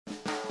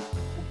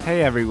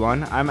Hey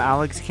everyone, I'm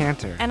Alex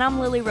Cantor. And I'm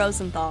Lily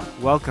Rosenthal.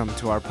 Welcome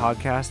to our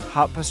podcast,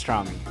 Hot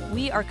Pastrami.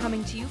 We are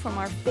coming to you from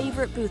our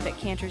favorite booth at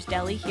Cantor's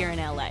Deli here in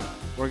LA.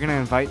 We're going to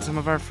invite some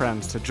of our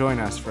friends to join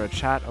us for a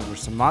chat over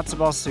some matzo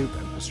ball soup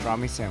and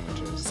pastrami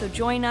sandwiches. So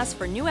join us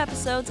for new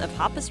episodes of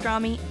Hot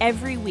Pastrami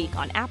every week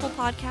on Apple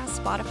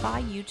Podcasts,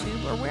 Spotify,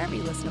 YouTube, or wherever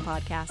you listen to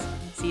podcasts.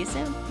 See you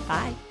soon.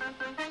 Bye.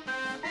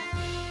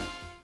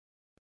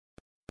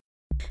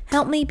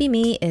 Help Me Be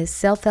Me is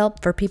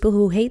self-help for people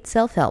who hate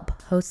self-help,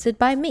 hosted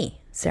by me,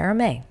 Sarah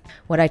May.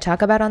 What I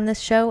talk about on this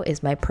show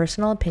is my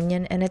personal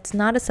opinion, and it's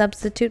not a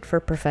substitute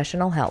for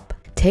professional help.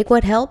 Take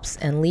what helps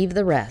and leave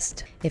the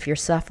rest. If you're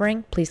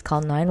suffering, please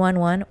call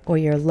 911 or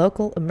your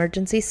local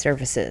emergency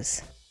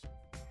services.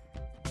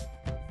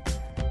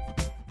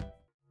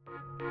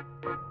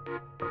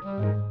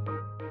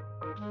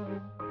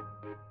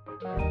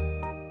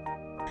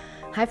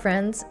 Hi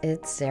friends,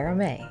 it's Sarah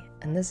May.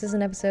 And this is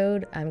an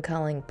episode I'm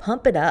calling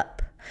Pump It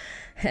Up.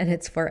 And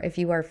it's for if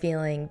you are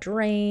feeling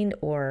drained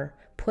or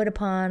put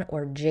upon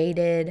or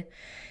jaded.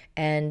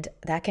 And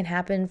that can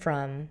happen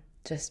from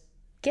just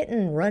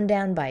getting run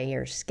down by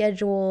your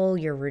schedule,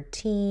 your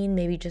routine,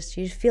 maybe just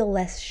you feel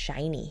less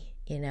shiny,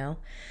 you know?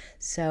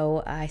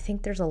 So I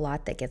think there's a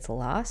lot that gets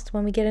lost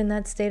when we get in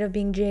that state of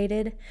being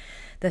jaded.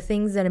 The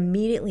things that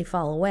immediately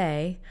fall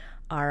away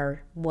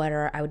are what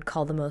are I would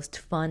call the most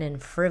fun and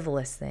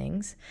frivolous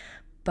things,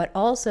 but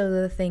also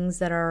the things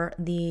that are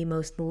the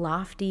most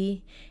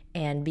lofty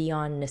and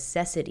beyond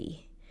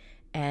necessity.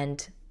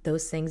 And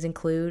those things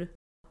include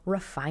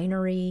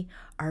refinery,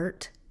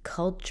 art,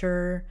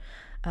 culture,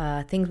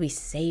 things we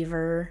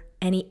savor,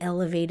 any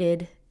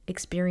elevated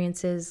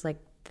experiences, like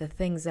the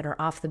things that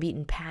are off the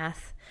beaten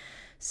path.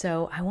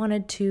 So I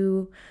wanted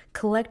to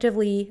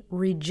collectively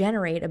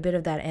regenerate a bit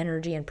of that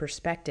energy and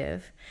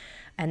perspective,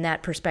 and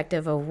that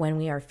perspective of when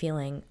we are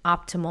feeling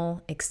optimal,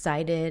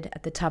 excited,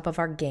 at the top of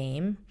our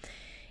game,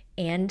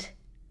 and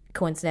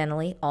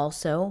coincidentally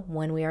also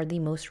when we are the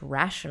most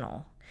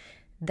rational.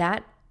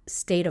 That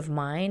state of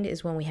mind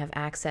is when we have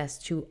access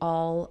to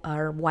all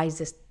our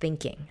wisest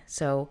thinking.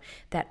 So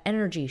that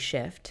energy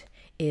shift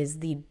is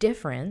the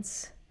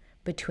difference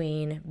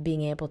between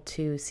being able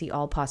to see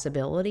all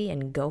possibility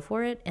and go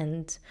for it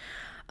and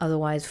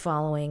otherwise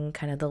following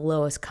kind of the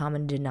lowest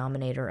common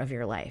denominator of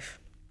your life.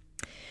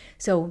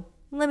 So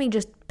let me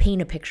just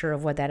paint a picture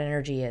of what that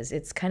energy is.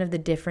 It's kind of the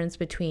difference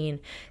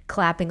between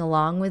clapping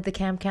along with the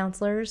camp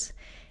counselors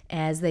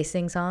as they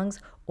sing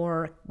songs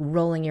or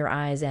rolling your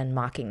eyes and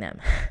mocking them.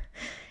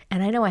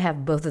 And I know I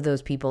have both of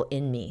those people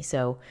in me.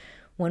 So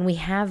when we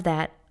have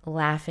that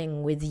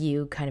laughing with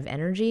you kind of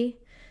energy,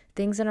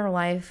 things in our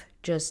life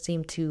just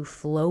seem to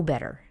flow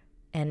better.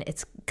 And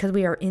it's because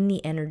we are in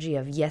the energy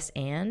of yes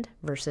and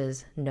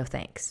versus no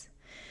thanks.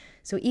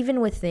 So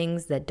even with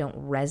things that don't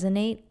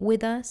resonate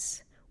with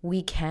us,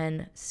 we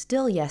can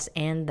still yes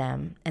and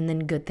them, and then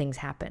good things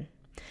happen.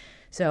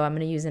 So I'm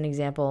going to use an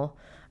example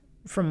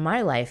from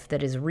my life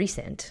that is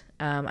recent.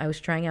 I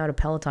was trying out a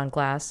Peloton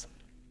class.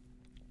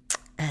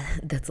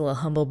 That's a little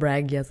humble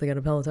brag. Yes, I got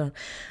a Peloton.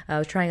 I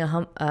was trying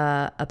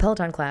a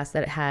Peloton class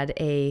that had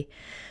a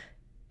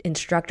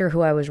instructor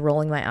who I was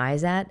rolling my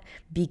eyes at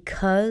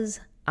because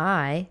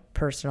I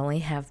personally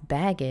have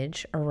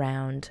baggage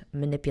around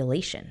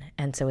manipulation.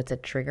 And so it's a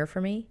trigger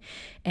for me.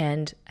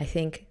 And I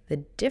think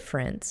the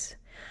difference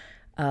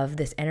of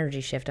this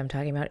energy shift I'm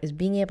talking about is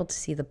being able to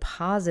see the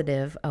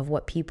positive of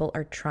what people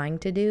are trying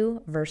to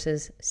do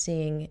versus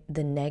seeing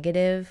the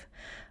negative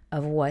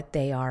of what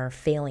they are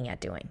failing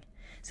at doing.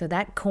 So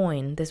that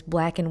coin, this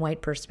black and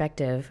white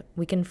perspective,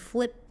 we can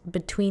flip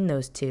between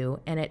those two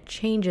and it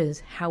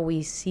changes how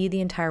we see the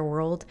entire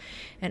world,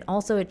 and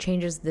also it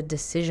changes the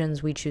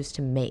decisions we choose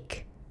to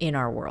make in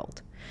our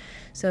world.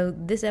 So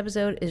this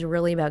episode is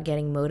really about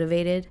getting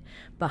motivated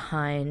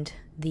behind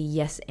the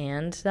yes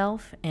and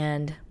self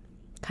and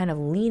kind of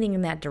leaning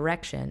in that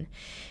direction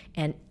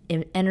and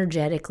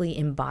energetically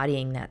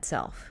embodying that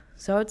self.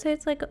 So I would say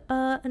it's like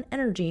an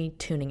energy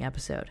tuning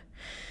episode.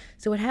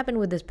 So what happened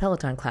with this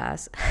Peloton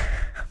class,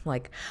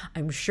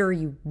 I'm sure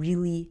you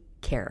really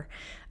care,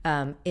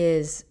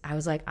 is I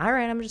was like, all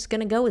right, I'm just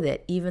going to go with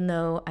it, even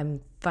though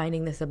I'm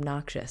finding this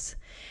obnoxious.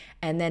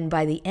 And then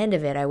by the end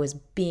of it, I was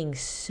being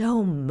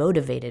so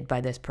motivated by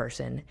this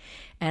person,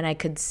 and I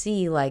could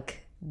see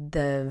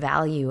the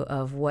value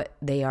of what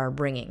they are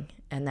bringing.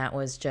 And that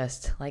was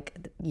just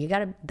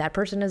that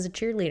person is a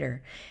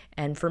cheerleader.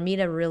 And for me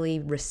to really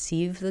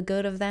receive the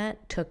good of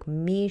that took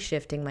me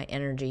shifting my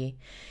energy.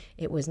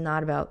 It was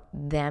not about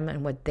them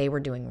and what they were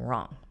doing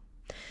wrong.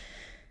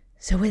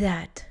 So with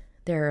that,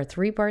 there are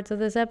 3 parts of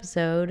this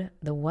episode: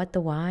 the what,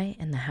 the why,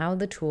 and the how,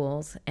 the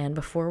tools. And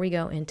before we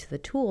go into the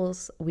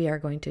tools, we are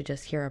going to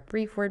just hear a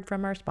brief word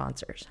from our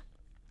sponsors.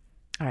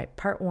 All right,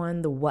 part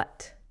 1, the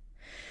what.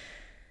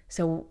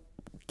 So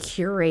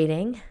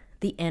curating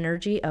the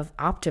energy of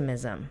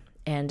optimism.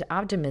 And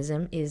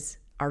optimism is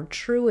our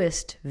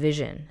truest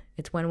vision.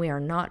 It's when we are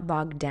not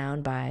bogged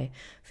down by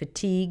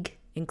fatigue,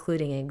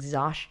 including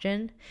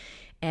exhaustion,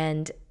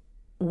 and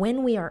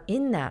when we are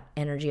in that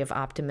energy of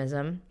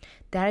optimism,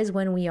 that is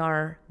when we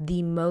are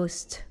the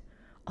most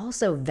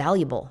also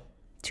valuable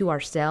to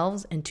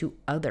ourselves and to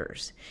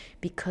others,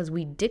 because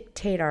we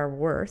dictate our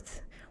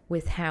worth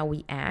with how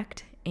we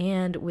act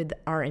and with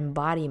our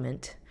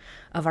embodiment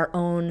of our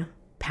own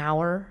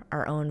power,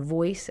 our own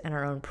voice, and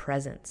our own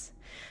presence.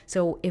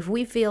 So if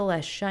we feel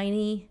less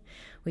shiny,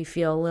 we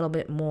feel a little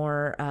bit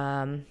more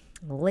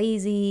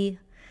lazy,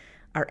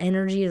 our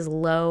energy is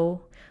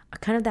low,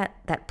 kind of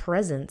that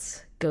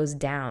presence goes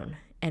down.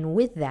 And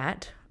with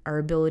that, our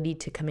ability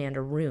to command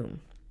a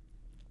room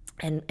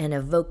and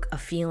evoke a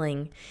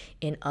feeling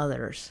in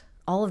others,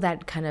 all of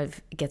that kind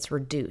of gets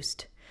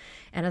reduced.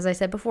 And as I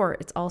said before,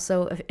 it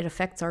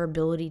affects our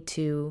ability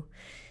to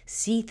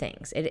see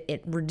things.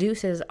 It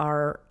reduces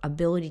our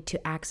ability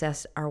to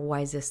access our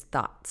wisest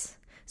thoughts.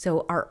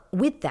 So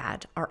with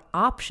that, our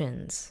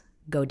options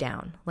go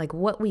down. Like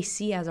what we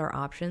see as our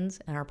options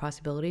and our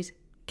possibilities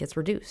gets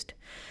reduced.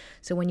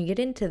 So when you get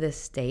into this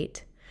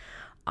state,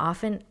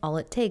 often all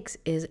it takes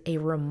is a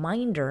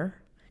reminder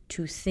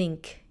to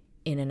think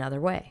in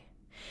another way.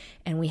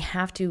 And we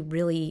have to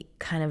really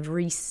kind of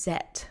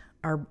reset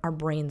our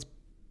brain's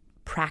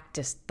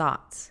practiced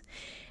thoughts.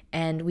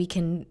 And we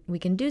can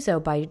do so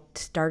by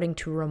starting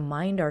to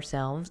remind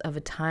ourselves of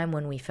a time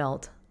when we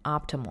felt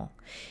optimal.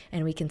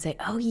 And we can say,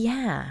 oh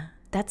yeah,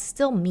 that's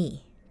still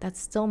me. That's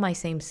still my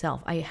same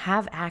self. I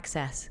have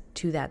access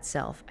to that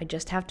self. I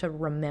just have to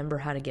remember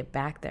how to get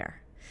back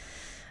there.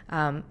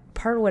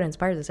 Part of what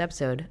inspired this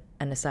episode,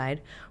 an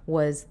aside,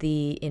 was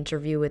the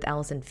interview with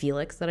Allison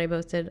Felix that I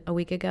posted a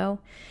week ago,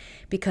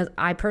 because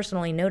I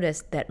personally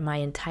noticed that my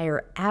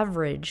entire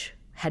average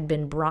had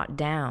been brought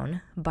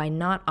down by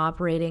not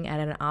operating at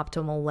an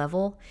optimal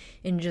level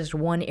in just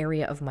one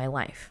area of my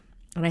life.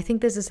 And I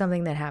think this is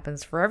something that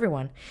happens for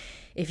everyone.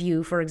 If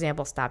you, for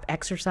example, stop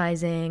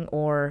exercising,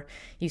 or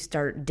you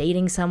start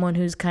dating someone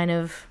who's kind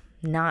of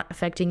not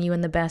affecting you in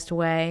the best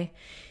way,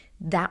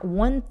 that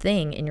one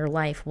thing in your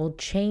life will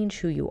change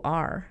who you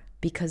are,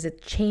 because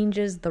it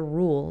changes the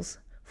rules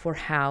for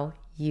how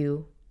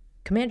you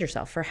command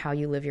yourself, for how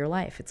you live your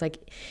life. It's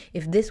like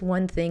if this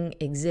one thing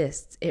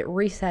exists, it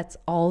resets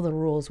all the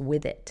rules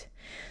with it.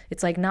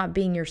 It's like not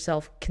being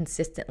yourself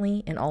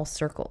consistently in all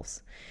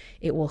circles.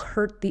 It will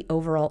hurt the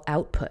overall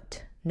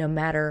output, no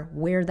matter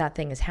where that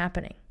thing is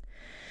happening.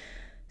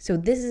 So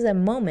this is a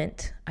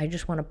moment I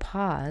just want to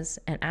pause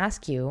and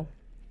ask you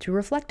to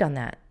reflect on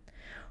that.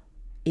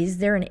 Is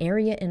there an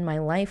area in my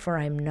life where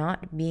I'm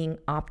not being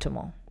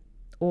optimal?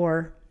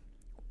 Or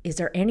is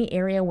there any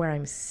area where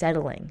I'm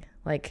settling?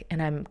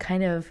 And I'm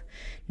kind of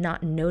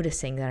not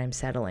noticing that I'm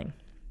settling.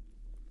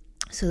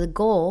 So the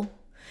goal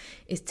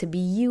is to be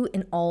you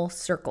in all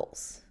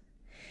circles,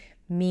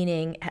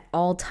 meaning at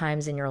all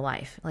times in your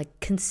life, like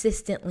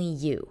consistently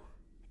you.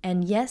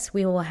 And yes,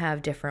 we will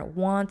have different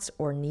wants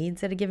or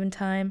needs at a given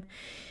time,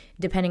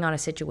 depending on a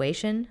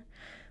situation,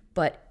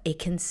 but a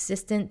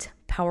consistent,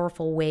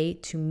 powerful way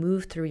to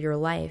move through your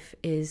life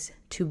is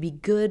to be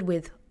good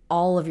with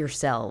all of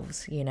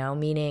yourselves,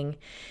 meaning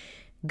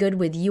good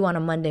with you on a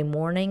Monday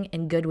morning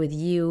and good with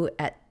you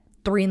at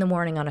 3 a.m.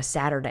 on a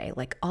Saturday.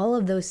 Like all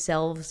of those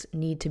selves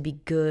need to be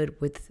good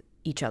with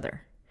each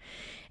other.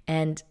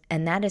 And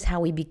that is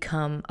how we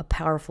become a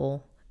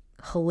powerful,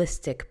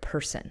 holistic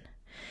person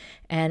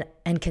and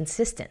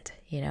consistent,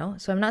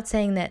 So I'm not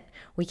saying that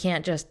we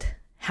can't just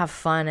have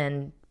fun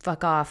and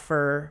fuck off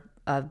for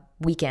a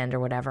weekend or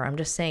whatever. I'm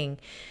just saying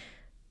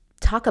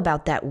talk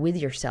about that with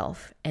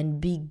yourself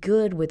and be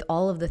good with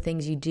all of the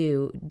things you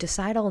do.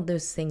 Decide all of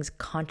those things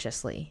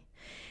consciously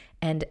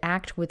and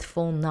act with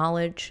full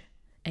knowledge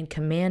and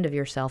command of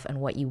yourself and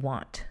what you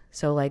want.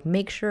 So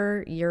make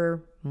sure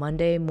your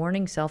Monday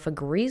morning self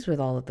agrees with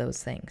all of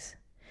those things.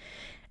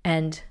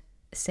 And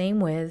same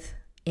with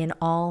in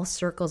all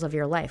circles of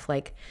your life,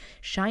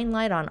 shine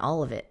light on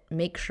all of it.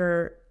 Make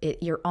sure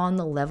you're on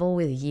the level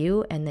with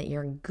you and that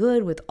you're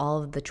good with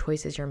all of the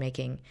choices you're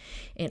making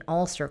in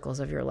all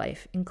circles of your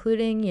life,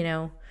 including,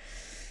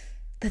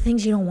 the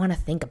things you don't want to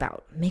think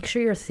about. Make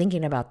sure you're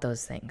thinking about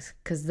those things,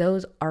 because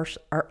those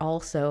are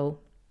also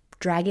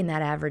dragging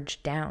that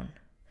average down.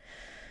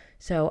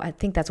 So I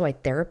think that's why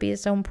therapy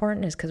is so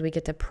important, is because we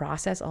get to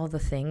process all the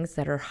things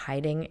that are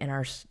hiding in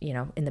our,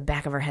 in the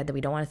back of our head that we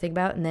don't want to think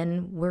about. And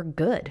then we're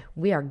good.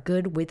 We are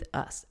good with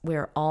us. We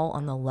are all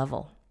on the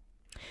level.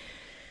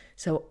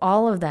 So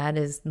all of that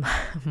is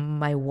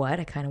my what.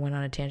 I kind of went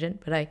on a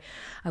tangent, but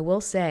I will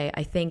say,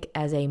 I think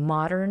as a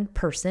modern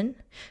person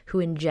who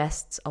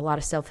ingests a lot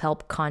of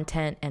self-help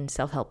content and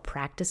self-help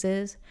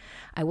practices,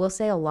 I will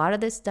say a lot of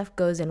this stuff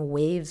goes in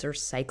waves or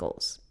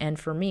cycles. And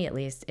for me, at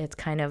least, it's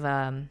kind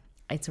of,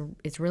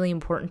 it's really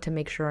important to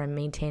make sure I'm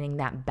maintaining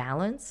that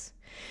balance,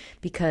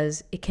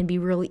 because it can be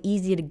really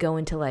easy to go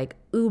into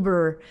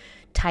uber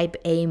type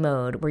A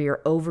mode where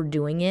you're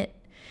overdoing it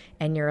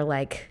and you're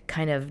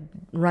kind of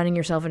running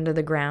yourself into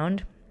the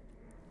ground.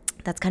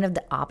 That's kind of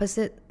the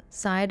opposite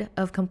side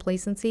of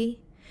complacency.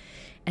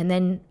 And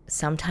then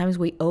sometimes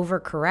we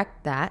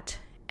overcorrect that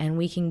and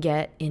we can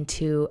get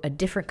into a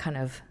different kind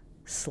of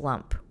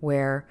slump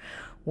where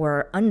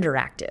we're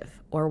underactive,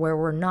 or where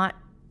we're not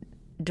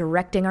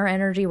directing our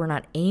energy, we're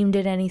not aimed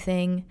at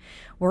anything,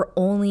 we're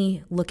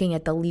only looking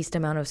at the least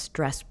amount of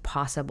stress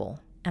possible.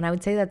 And I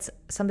would say that's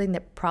something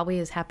that probably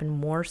has happened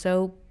more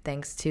so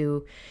thanks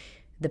to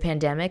the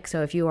pandemic.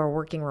 So if you are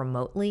working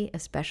remotely,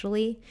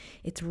 especially,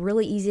 it's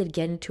really easy to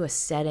get into a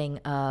setting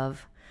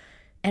of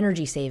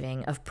energy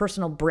saving, of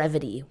personal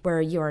brevity,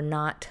 where you're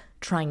not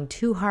trying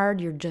too hard,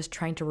 you're just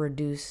trying to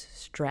reduce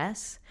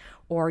stress,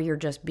 or you're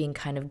just being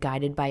kind of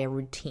guided by a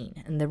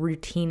routine, and the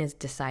routine is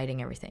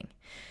deciding everything.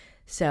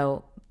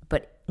 So,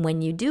 but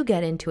when you do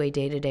get into a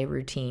day-to-day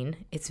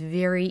routine, it's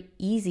very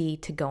easy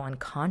to go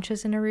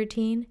unconscious in a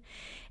routine.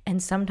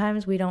 And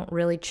sometimes we don't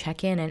really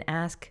check in and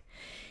ask,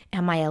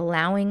 am I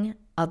allowing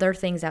other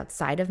things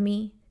outside of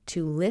me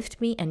to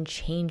lift me and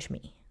change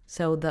me?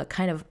 So the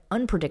kind of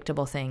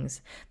unpredictable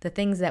things, the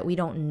things that we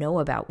don't know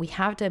about, we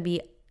have to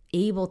be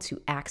able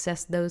to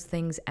access those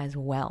things as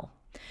well.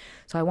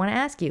 So I want to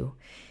ask you,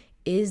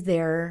 is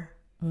there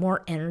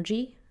more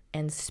energy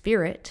and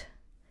spirit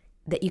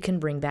that you can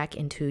bring back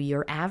into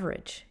your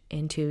average,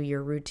 into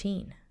your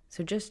routine?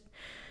 So just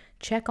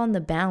check on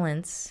the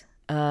balance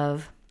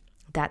of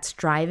that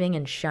striving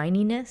and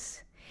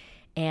shininess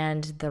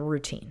and the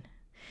routine.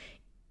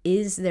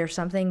 Is there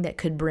something that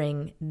could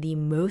bring the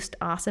most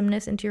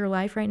awesomeness into your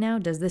life right now?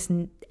 Does this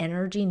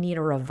energy need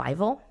a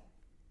revival?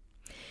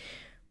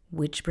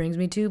 Which brings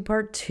me to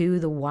part 2,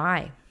 the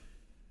why.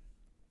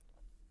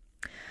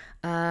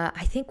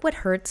 I think what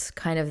hurts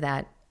kind of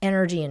that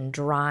energy and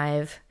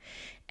drive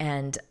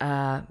and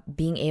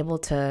being able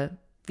to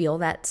feel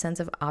that sense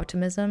of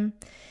optimism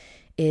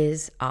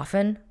is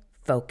often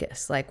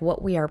focus. Like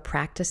what we are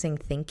practicing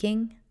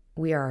thinking,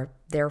 we are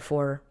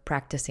therefore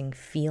practicing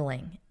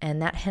feeling.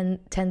 And that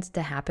tends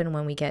to happen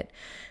when we get,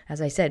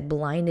 as I said,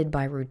 blinded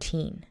by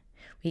routine.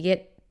 We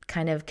get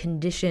kind of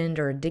conditioned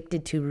or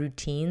addicted to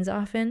routines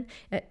often.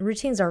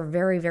 Routines are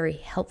very, very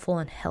helpful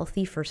and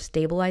healthy for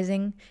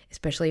stabilizing,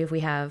 especially if we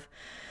have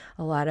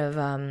a lot of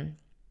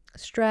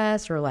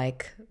stress or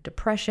like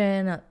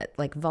depression,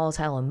 like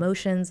volatile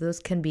emotions. Those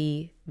can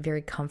be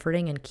very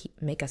comforting and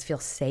make us feel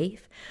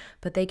safe,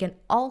 but they can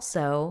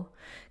also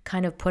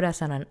kind of put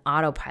us on an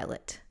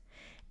autopilot.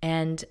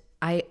 And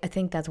I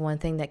think that's one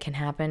thing that can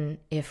happen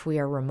if we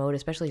are remote,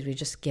 especially if we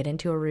just get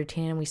into a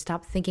routine and we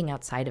stop thinking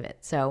outside of it.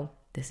 So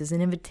this is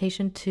an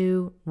invitation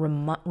to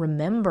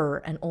remember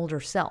an older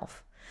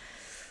self.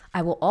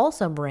 I will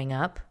also bring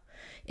up,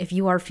 if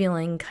you are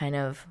feeling kind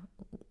of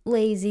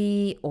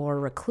lazy or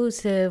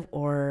reclusive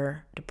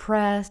or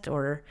depressed,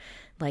 or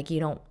like you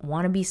don't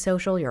want to be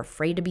social, you're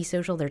afraid to be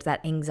social, there's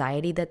that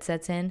anxiety that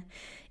sets in.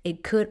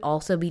 It could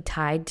also be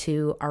tied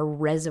to our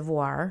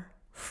reservoir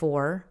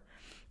for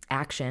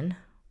action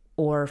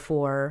or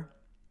for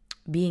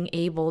being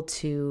able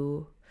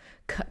to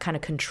kind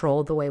of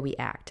control the way we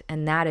act,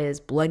 and that is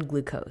blood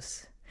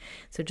glucose.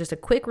 So just a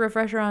quick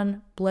refresher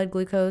on blood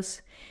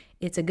glucose.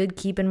 It's a good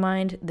keep in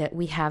mind that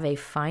we have a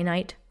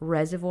finite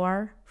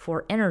reservoir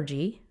for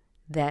energy,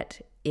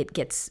 that it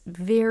gets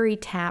very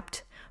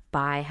tapped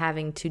by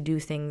having to do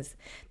things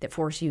that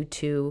force you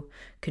to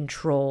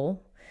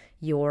control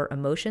your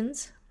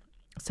emotions.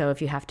 So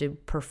if you have to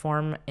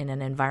perform in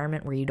an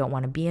environment where you don't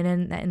want to be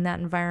in that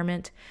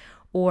environment,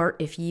 or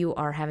if you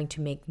are having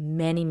to make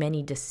many,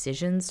 many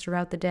decisions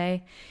throughout the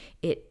day,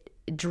 it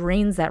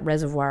drains that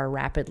reservoir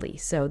rapidly.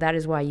 So that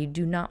is why you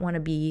do not want to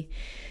be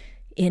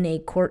in a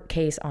court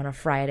case on a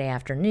Friday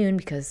afternoon,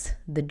 because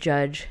the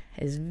judge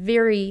is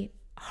very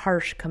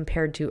harsh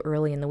compared to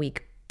early in the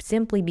week,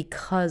 simply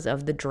because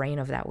of the drain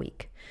of that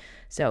week.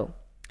 So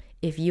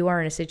if you are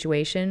in a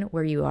situation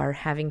where you are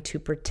having to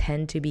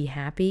pretend to be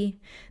happy,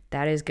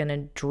 that is going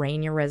to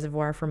drain your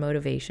reservoir for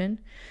motivation.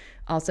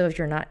 Also, if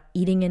you're not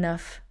eating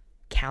enough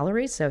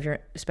calories, so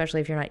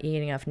especially if you're not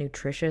eating enough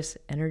nutritious,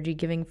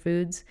 energy-giving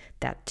foods,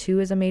 that too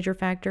is a major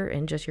factor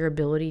in just your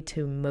ability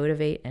to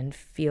motivate and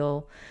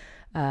feel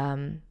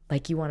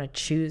like you want to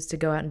choose to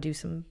go out and do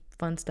some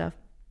fun stuff.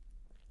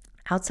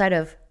 Outside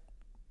of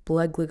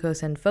blood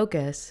glucose and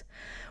focus,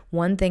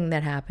 one thing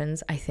that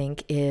happens, I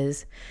think,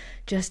 is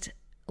just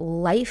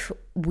life.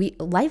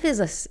 Life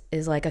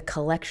is like a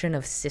collection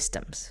of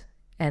systems,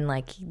 and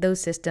like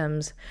those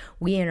systems,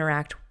 we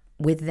interact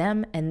with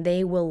them and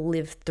they will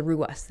live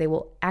through us. They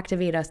will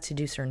activate us to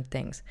do certain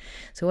things.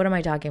 So what am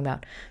I talking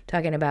about? I'm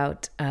talking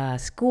about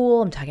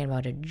school. I'm talking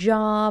about a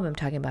job. I'm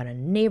talking about a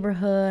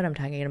neighborhood. I'm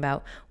talking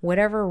about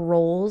whatever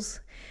roles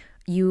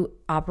you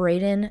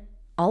operate in.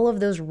 All of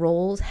those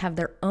roles have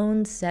their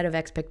own set of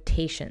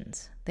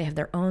expectations. They have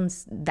their own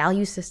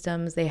value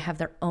systems. They have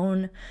their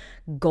own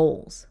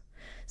goals.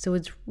 So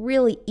it's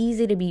really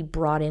easy to be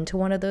brought into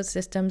one of those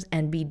systems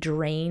and be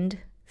drained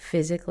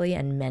physically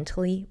and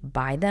mentally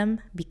by them,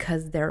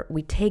 because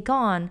we take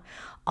on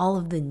all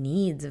of the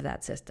needs of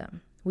that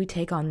system. We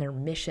take on their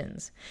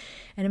missions.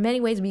 And in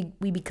many ways,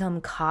 we become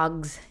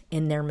cogs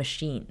in their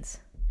machines.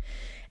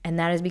 And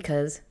that is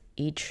because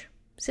each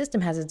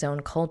system has its own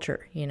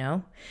culture,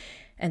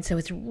 And so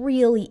it's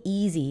really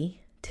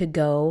easy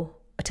to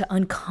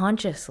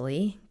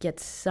unconsciously get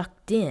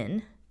sucked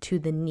in to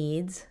the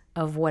needs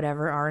of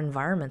whatever our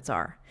environments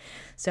are.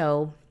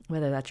 So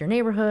whether that's your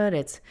neighborhood,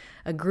 it's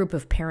a group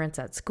of parents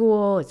at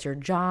school, it's your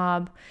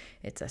job,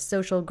 it's a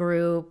social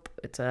group,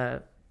 it's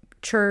a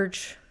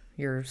church,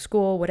 your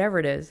school, whatever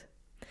it is,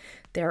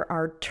 there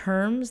are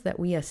terms that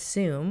we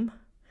assume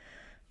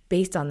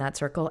based on that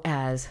circle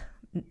as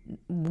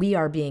we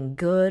are being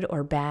good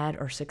or bad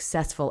or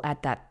successful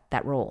at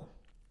that role.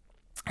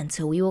 And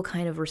so we will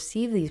kind of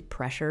receive these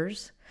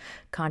pressures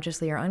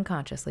consciously or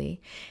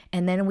unconsciously,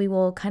 and then we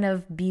will kind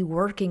of be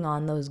working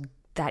on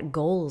that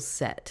goals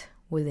set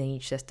within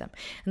each system.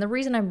 And the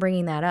reason I'm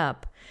bringing that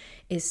up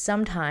is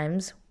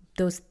sometimes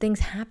those things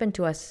happen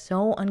to us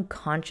so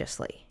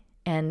unconsciously,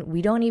 and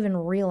we don't even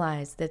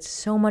realize that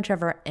so much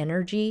of our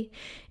energy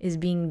is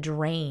being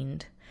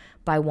drained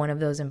by one of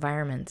those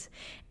environments.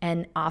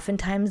 And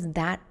oftentimes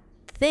that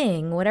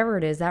thing, whatever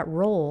it is, that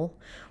role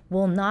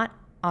will not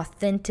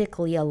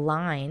authentically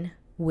align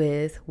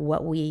with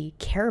what we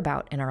care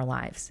about in our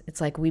lives.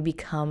 It's like we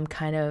become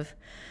kind of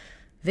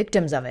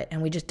victims of it,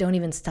 and we just don't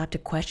even stop to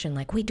question,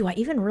 like, wait, do I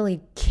even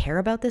really care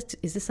about this?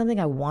 Is this something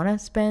I want to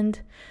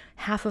spend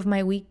half of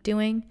my week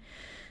doing?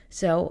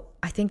 So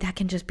I think that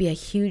can just be a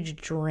huge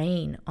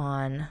drain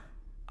on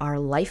our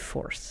life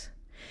force.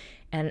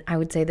 And I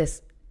would say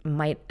this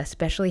might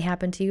especially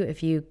happen to you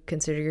if you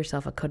consider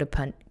yourself a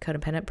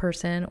codependent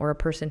person or a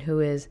person who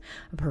is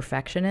a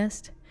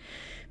perfectionist,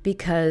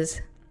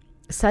 because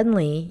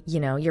suddenly,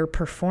 you're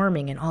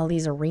performing in all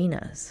these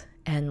arenas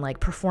and like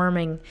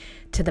performing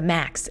to the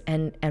max.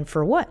 And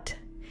for what?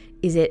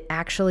 Is it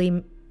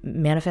actually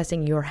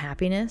manifesting your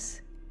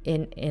happiness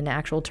in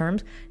actual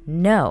terms?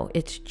 No,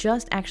 it's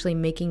just actually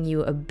making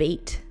you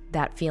abate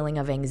that feeling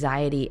of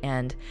anxiety,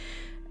 and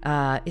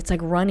it's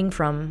like running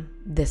from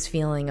this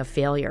feeling of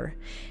failure.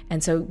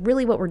 And so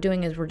really what we're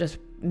doing is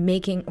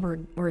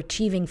we're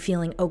achieving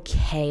feeling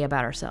okay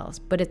about ourselves,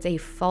 but it's a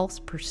false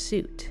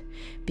pursuit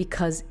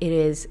because it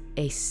is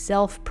a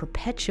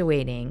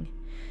self-perpetuating,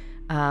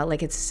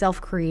 it's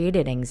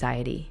self-created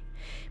anxiety,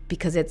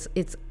 because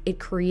it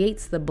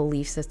creates the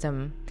belief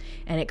system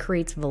and it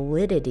creates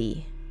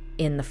validity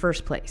in the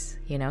first place,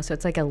 so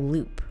it's like a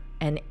loop,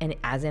 and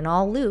as in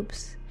all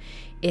loops,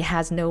 it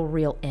has no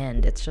real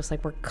end. It's just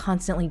like we're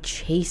constantly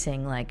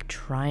chasing, like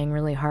trying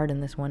really hard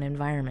in this one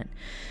environment.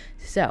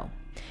 So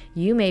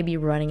you may be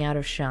running out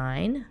of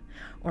shine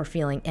or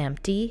feeling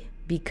empty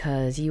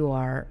because you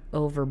are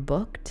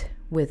overbooked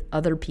with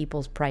other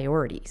people's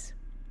priorities.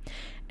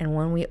 And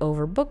when we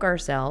overbook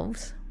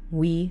ourselves,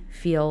 we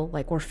feel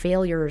like we're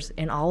failures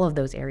in all of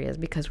those areas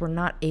because we're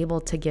not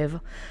able to give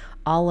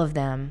all of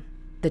them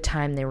the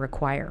time they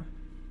require.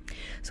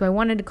 So I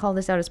wanted to call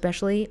this out,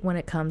 especially when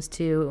it comes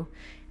to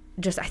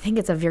I think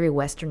it's a very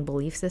Western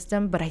belief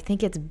system, but I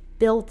think it's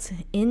built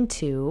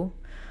into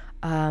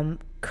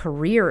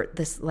career.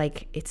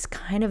 It's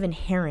kind of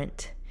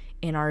inherent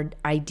in our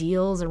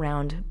ideals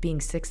around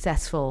being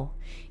successful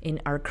in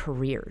our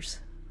careers.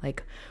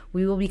 Like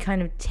we will be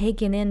kind of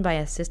taken in by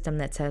a system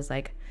that says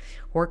like,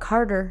 work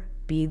harder,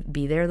 be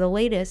there the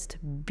latest,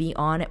 be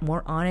on it,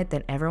 more on it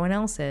than everyone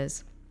else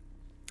is.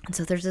 And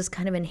so there's this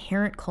kind of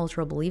inherent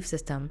cultural belief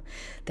system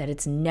that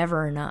it's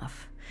never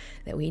enough,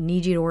 that we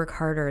need you to work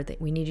harder, that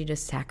we need you to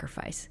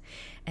sacrifice.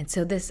 And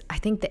so I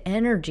think the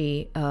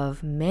energy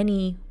of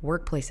many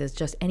workplaces,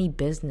 just any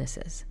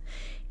businesses,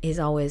 is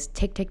always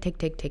take.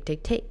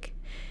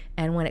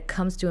 And when it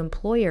comes to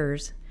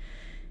employers,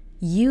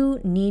 you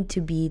need to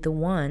be the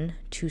one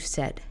to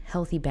set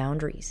healthy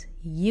boundaries.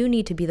 You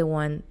need to be the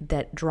one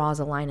that draws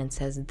a line and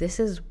says, this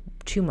is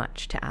too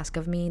much to ask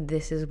of me.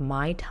 This is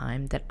my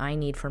time that I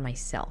need for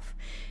myself.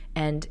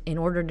 And in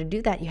order to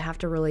do that, you have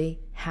to really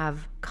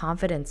have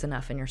confidence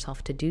enough in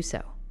yourself to do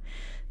so.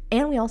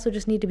 And we also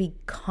just need to be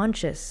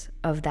conscious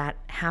of that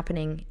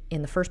happening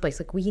in the first place.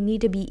 Like we need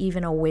to be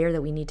even aware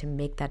that we need to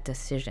make that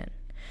decision.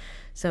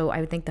 So I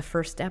would think the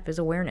first step is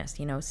awareness,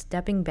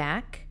 stepping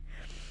back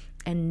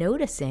and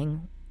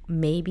noticing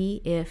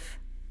maybe if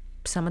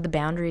some of the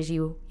boundaries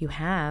you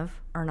have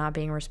are not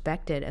being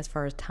respected as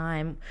far as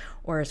time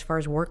or as far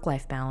as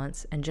work-life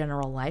balance and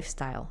general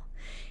lifestyle.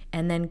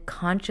 And then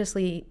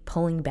consciously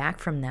pulling back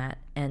from that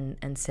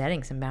and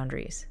setting some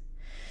boundaries.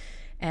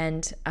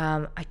 And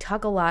I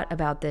talk a lot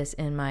about this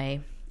I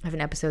have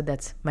an episode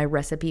that's my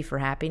recipe for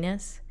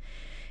happiness.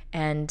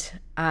 And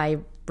I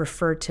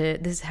refer to,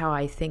 this is how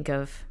I think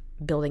of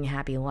building a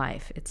happy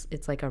life.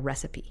 It's like a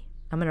recipe.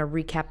 I'm going to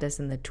recap this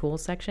in the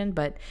tools section,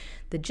 but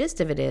the gist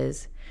of it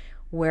is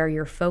where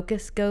your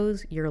focus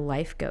goes, your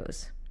life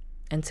goes.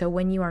 And so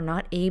when you are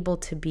not able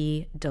to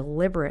be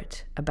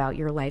deliberate about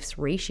your life's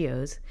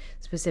ratios,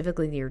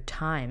 specifically your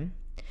time,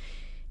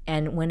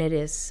 and when it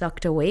is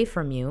sucked away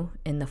from you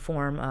in the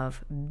form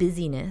of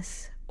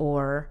busyness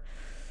or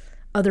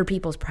other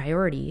people's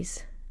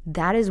priorities,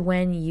 that is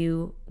when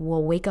you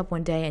will wake up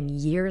one day and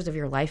years of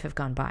your life have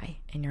gone by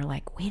and you're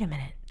like, wait a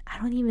minute, I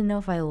don't even know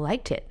if I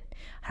liked it.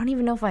 I don't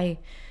even know if I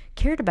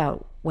cared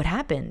about what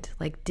happened.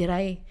 Like, did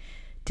I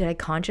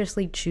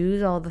consciously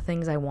choose all the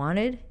things I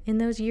wanted in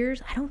those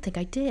years? I don't think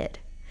I did.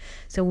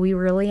 So we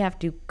really have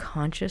to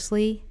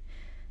consciously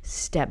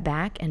step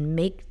back and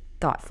make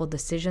thoughtful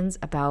decisions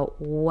about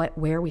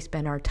where we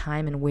spend our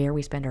time and where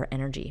we spend our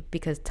energy,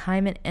 because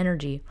time and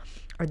energy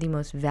are the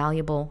most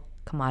valuable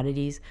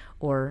commodities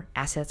or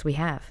assets we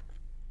have.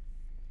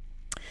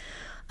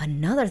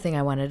 Another thing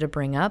I wanted to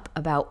bring up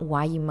about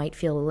why you might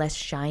feel less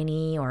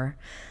shiny or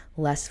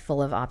less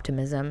full of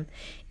optimism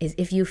is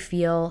if you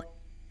feel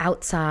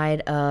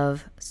outside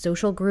of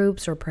social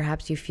groups, or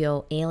perhaps you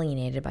feel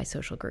alienated by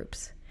social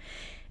groups.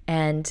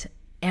 And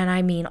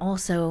I mean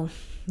also,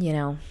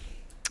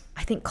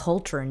 I think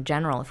culture in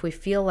general, if we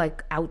feel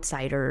like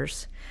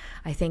outsiders,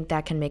 I think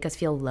that can make us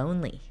feel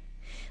lonely.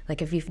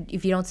 Like if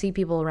you don't see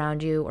people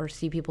around you or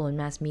see people in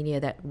mass media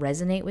that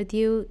resonate with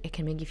you, it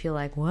can make you feel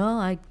like, well,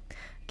 I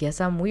guess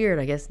I'm weird.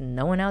 I guess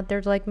no one out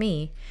there's like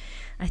me.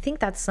 I think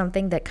that's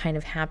something that kind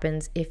of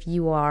happens if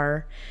you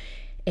are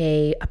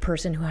a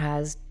person who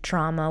has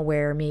trauma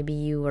where maybe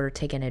you were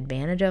taken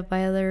advantage of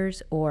by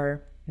others,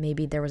 or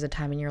maybe there was a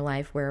time in your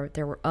life where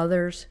there were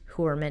others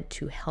who were meant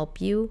to help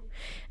you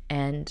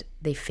and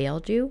they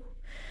failed you.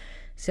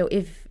 So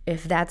if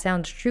that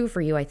sounds true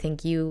for you, I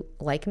think you,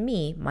 like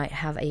me, might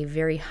have a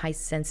very high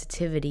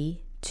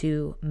sensitivity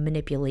to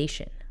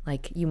manipulation.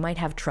 Like you might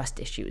have trust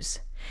issues.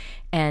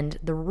 And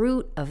the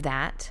root of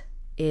that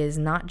is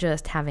not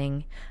just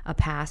having a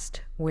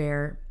past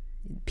where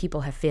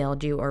people have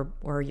failed you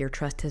or your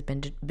trust has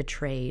been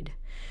betrayed.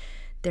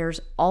 There's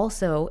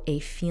also a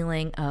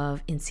feeling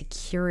of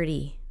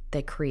insecurity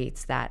that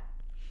creates that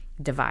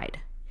divide.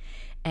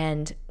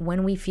 And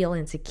when we feel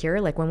insecure,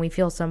 like when we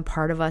feel some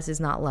part of us is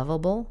not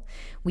lovable,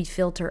 we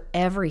filter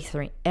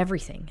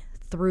everything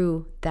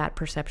through that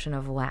perception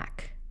of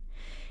lack.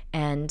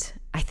 And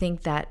I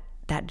think that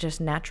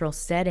just natural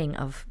setting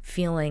of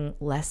feeling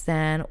less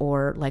than,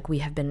 or like we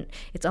have been,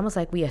 it's almost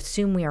like we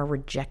assume we are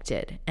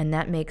rejected, and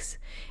that makes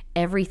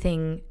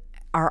everything,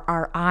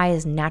 our eye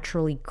is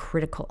naturally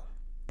critical.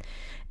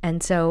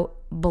 And so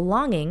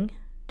belonging,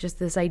 just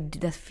this idea,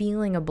 the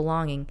feeling of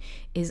belonging,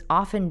 is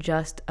often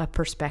just a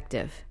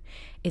perspective.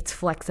 It's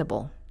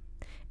flexible,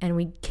 and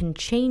we can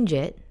change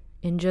it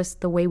in just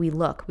the way we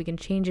look. We can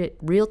change it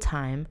real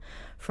time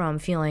from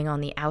feeling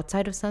on the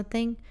outside of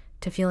something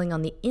to feeling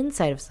on the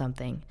inside of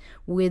something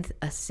with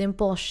a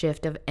simple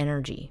shift of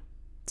energy.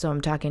 So I'm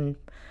talking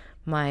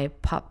my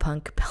pop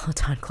punk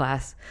Peloton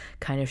class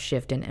kind of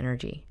shift in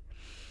energy.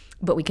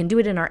 But we can do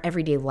it in our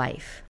everyday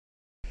life.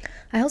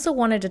 I also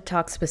wanted to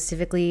talk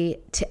specifically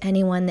to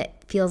anyone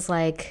that feels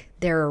like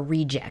they're a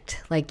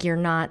reject, like you're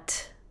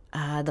not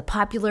the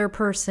popular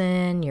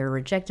person, you're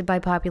rejected by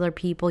popular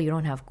people, you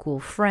don't have cool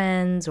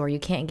friends, or you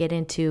can't get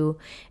into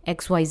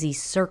XYZ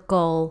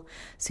circle,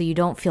 so you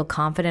don't feel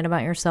confident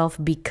about yourself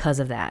because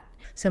of that.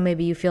 So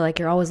maybe you feel like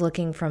you're always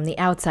looking from the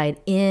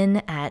outside in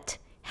at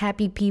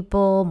happy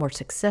people, more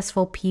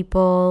successful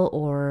people,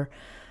 or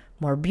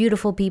more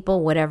beautiful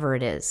people, whatever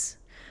it is.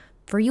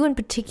 For you in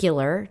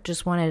particular,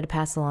 just wanted to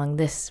pass along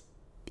this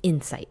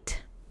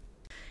insight.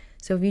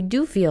 So if you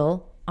do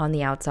feel on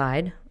the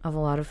outside of a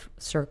lot of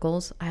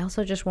circles, I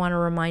also just want to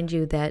remind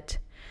you that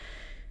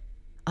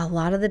a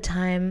lot of the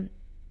time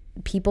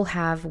people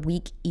have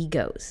weak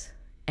egos.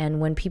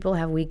 And when people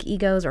have weak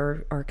egos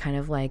or kind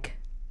of like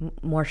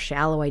more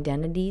shallow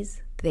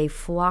identities, they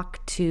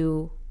flock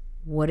to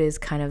what is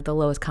kind of the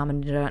lowest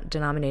common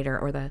denominator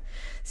or the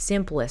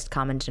simplest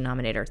common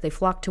denominator. They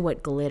flock to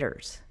what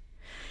glitters.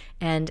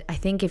 And I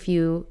think if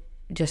you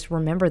just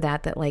remember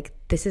that like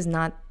this is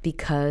not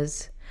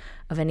because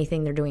of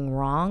anything they're doing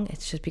wrong,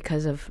 it's just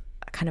because of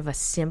kind of a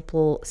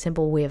simple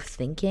way of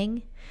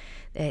thinking.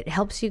 It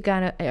helps me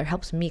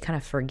kind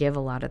of forgive a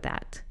lot of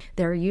that.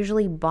 They're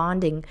usually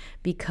bonding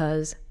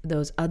because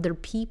those other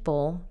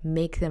people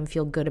make them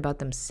feel good about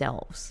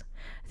themselves.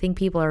 I think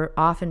people are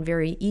often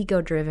very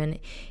ego-driven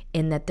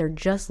in that they're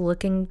just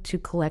looking to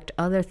collect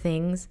other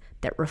things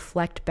that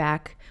reflect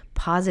back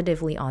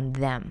positively on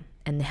them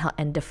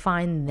and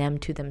define them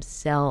to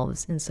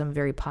themselves in some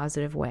very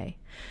positive way.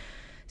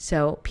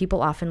 So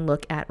people often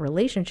look at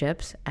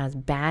relationships as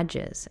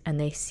badges, and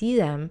they see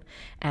them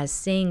as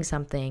saying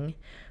something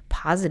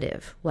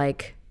positive.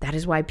 Like, that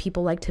is why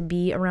people like to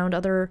be around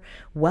other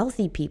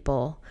wealthy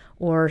people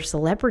or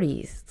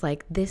celebrities. It's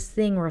like, this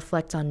thing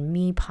reflects on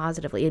me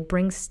positively. It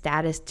brings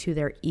status to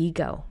their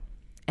ego.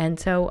 And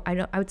so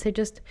I would say,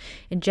 just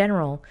in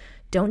general,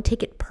 don't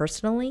take it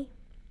personally,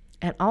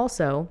 and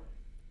also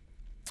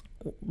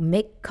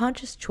make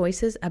conscious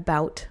choices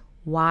about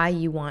why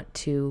you want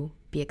to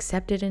be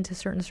accepted into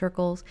certain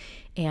circles,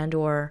 and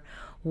or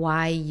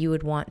why you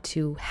would want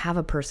to have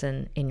a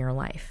person in your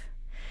life,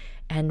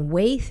 and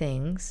weigh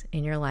things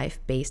in your life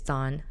based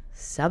on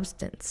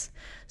substance.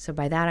 So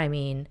by that I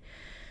mean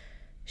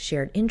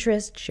shared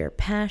interests, shared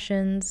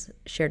passions,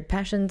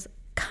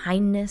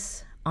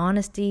 kindness,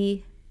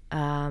 honesty,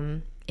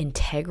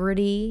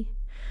 integrity,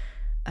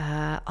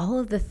 all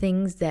of the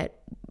things that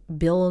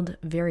build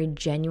very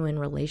genuine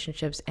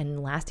relationships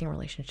and lasting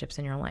relationships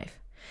in your life.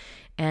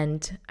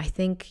 And I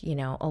think,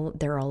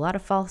 there are a lot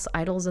of false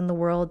idols in the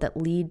world that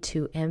lead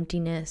to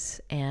emptiness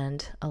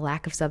and a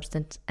lack of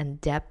substance and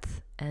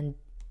depth and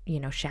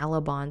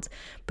shallow bonds,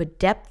 but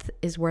depth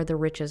is where the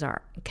riches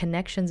are.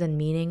 Connections and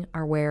meaning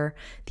are where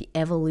the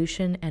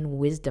evolution and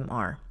wisdom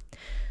are.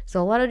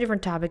 So a lot of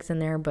different topics in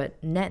there,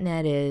 but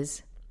net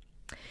is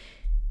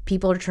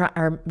people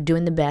are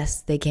doing the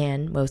best they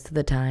can most of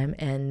the time,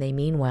 and they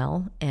mean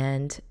well,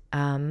 and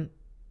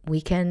we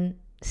can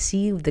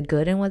see the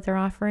good in what they're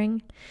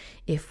offering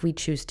if we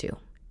choose to.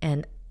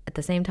 And at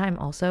the same time,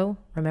 also,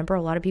 remember,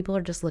 a lot of people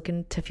are just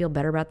looking to feel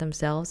better about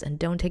themselves, and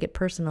don't take it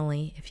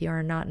personally if you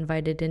are not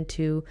invited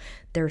into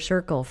their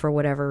circle for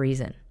whatever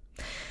reason.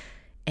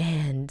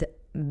 And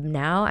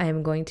now I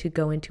am going to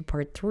go into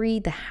part 3,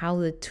 the how,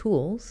 the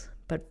tools.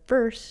 But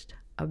first,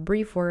 a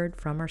brief word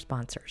from our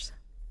sponsors.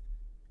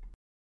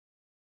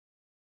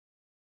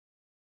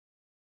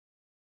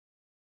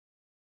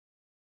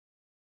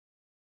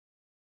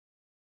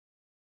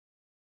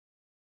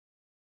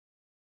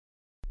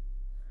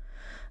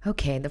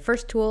 Okay, the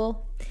first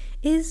tool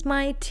is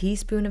my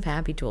teaspoon of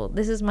happy tool.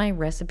 This is my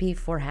recipe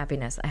for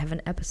happiness. I have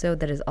an episode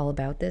that is all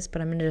about this,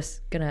 but I'm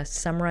just going to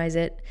summarize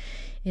it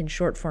in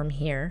short form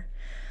here.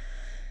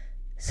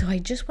 So I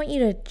just want you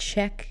to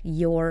check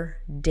your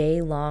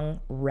day-long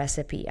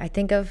recipe. I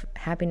think of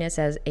happiness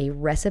as a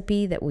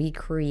recipe that we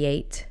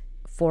create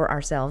for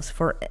ourselves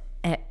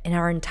in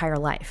our entire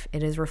life.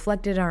 It is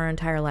reflected in our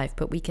entire life,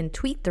 but we can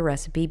tweak the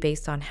recipe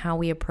based on how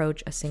we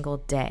approach a single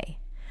day.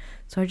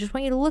 So I just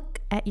want you to look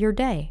at your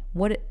day.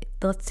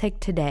 Let's take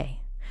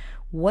today.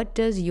 What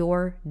does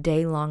your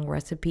day-long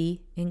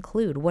recipe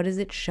include? What is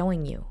it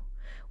showing you?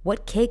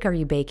 What cake are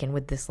you baking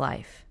with this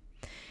life?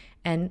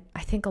 And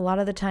I think a lot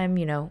of the time,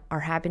 our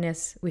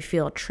happiness, we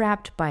feel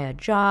trapped by a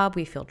job,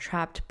 we feel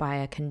trapped by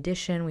a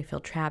condition, we feel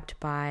trapped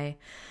by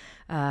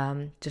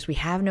we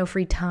have no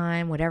free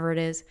time, whatever it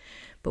is.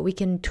 But we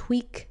can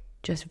tweak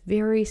just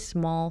very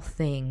small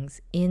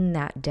things in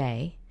that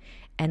day.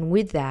 And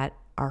with that,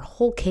 our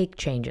whole cake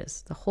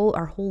changes.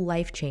 Our whole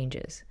life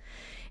changes.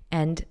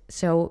 And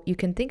so you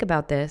can think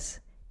about this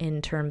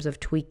in terms of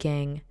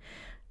tweaking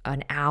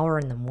an hour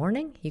in the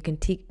morning. You can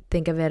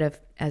think of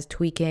it as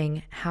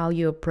tweaking how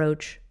you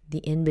approach the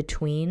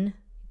in-between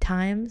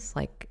times,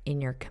 like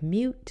in your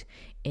commute,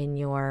 in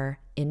your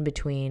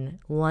in-between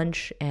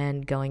lunch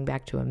and going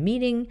back to a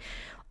meeting.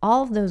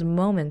 All of those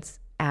moments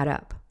add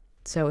up.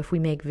 So if we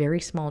make very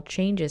small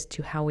changes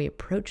to how we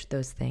approach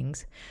those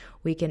things,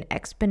 we can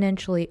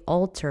exponentially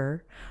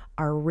alter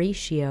our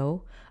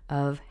ratio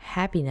of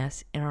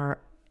happiness in our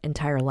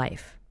entire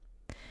life.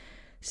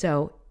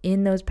 So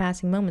in those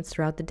passing moments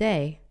throughout the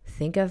day,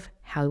 think of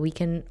how we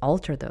can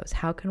alter those.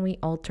 How can we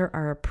alter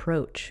our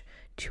approach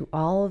to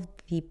all of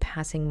the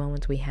passing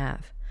moments we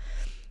have?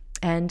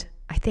 And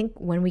I think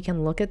when we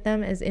can look at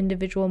them as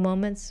individual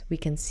moments, we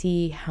can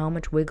see how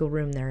much wiggle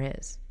room there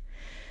is.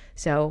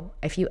 So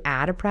if you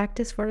add a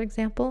practice, for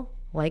example,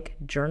 like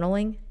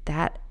journaling,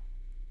 that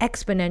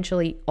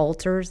exponentially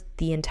alters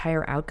the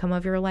entire outcome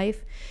of your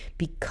life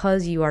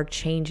because you are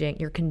changing,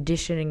 you're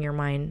conditioning your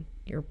mind,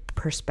 your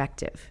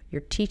perspective.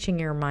 You're teaching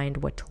your mind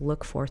what to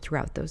look for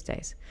throughout those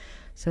days.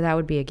 So that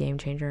would be a game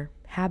changer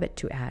habit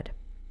to add.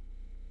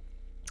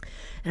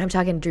 And I'm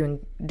talking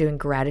doing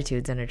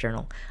gratitudes in a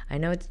journal. I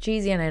know it's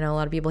cheesy and I know a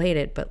lot of people hate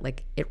it, but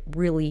it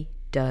really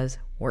does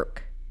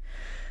work.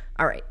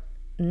 All right.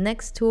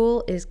 Next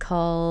tool is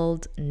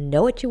called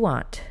Know What You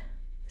Want.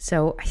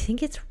 So I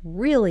think it's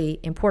really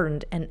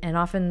important and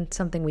often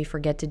something we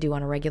forget to do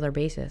on a regular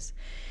basis.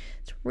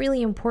 It's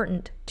really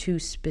important to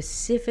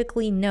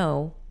specifically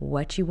know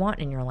what you want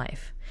in your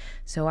life.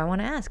 So I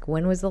want to ask,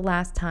 when was the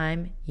last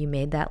time you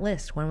made that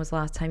list? When was the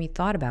last time you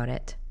thought about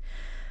it?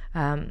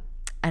 And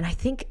I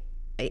think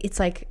it's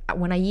like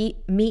when I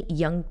meet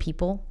young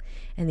people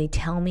and they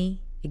tell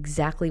me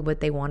exactly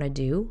what they want to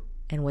do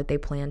and what they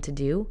plan to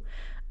do,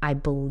 I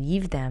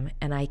believe them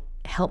and I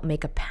help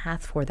make a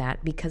path for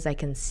that because I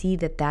can see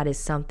that is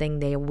something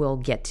they will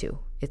get to.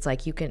 It's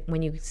like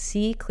when you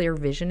see clear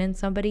vision in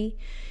somebody,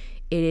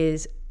 it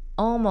is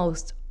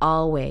almost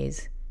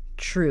always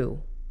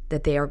true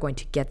that they are going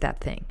to get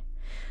that thing.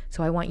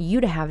 So I want you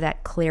to have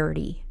that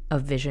clarity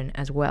of vision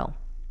as well.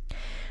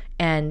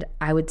 And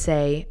I would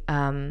say,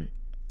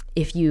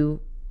 if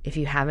you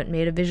haven't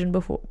made a vision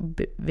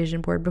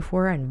board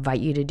before, I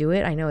invite you to do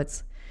it. I know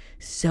it's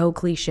so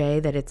cliche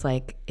that it's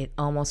like it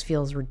almost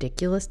feels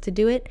ridiculous to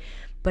do it,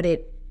 but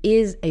it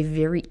is a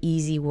very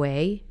easy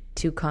way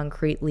to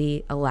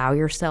concretely allow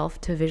yourself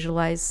to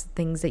visualize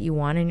things that you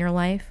want in your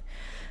life.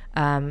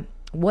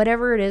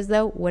 Whatever it is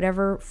though,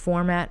 whatever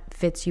format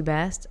fits you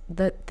best,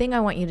 the thing I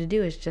want you to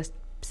do is just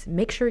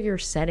make sure you're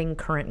setting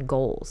current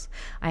goals.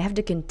 I have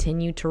to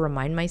continue to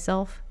remind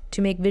myself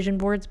to make vision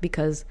boards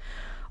because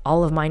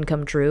all of mine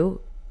come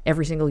true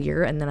every single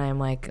year, and then I'm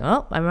like,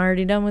 oh, I'm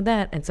already done with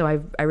that. And so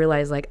I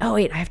realized oh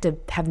wait, I have to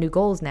have new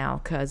goals now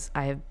because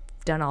I have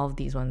done all of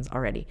these ones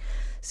already.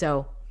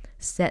 So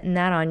setting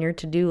that on your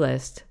to-do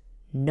list,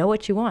 know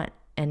what you want,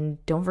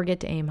 and don't forget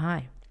to aim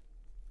high.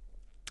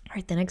 All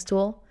right, the next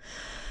tool,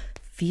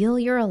 feel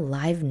your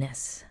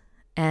aliveness.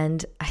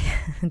 And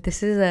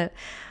this is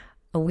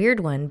a weird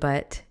one,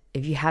 but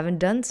if you haven't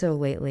done so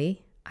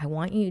lately, I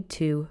want you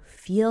to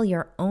feel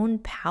your own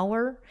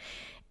power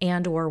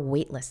and or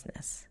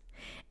weightlessness.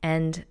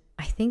 And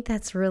I think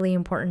that's really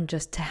important,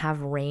 just to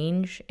have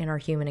range in our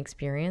human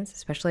experience,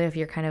 especially if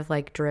you're kind of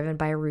like driven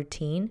by a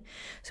routine.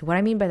 So what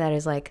I mean by that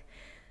is like,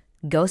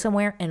 go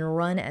somewhere and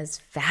run as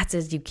fast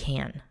as you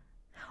can,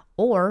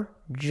 or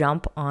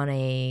jump on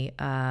a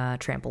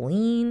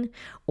trampoline,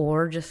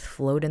 or just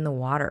float in the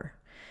water.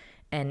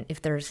 And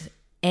if there's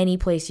any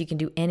place you can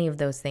do any of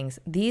those things,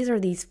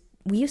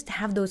 we used to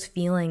have those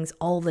feelings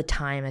all the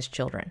time as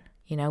children.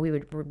 You know,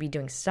 we'd be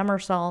doing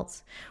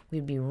somersaults,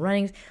 we'd be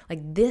running,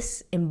 like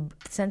this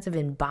sense of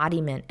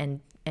embodiment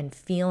and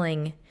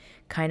feeling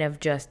kind of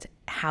just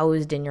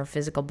housed in your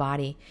physical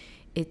body.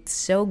 It's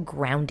so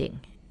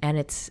grounding, and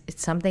it's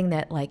something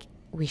that like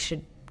we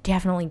should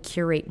definitely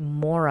curate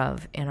more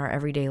of in our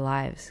everyday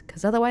lives,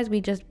 because otherwise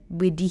we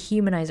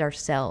dehumanize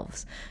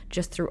ourselves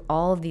just through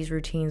all of these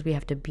routines we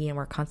have to be in.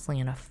 We're constantly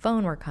on a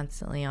phone, we're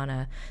constantly on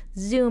a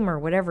Zoom or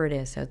whatever it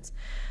is. So it's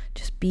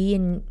just be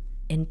in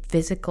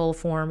physical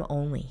form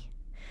only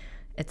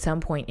at some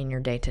point in your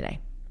day today.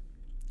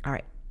 All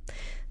right.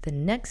 The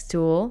next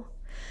tool,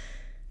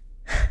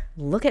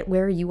 look at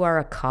where you are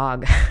a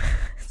cog.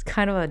 It's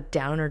kind of a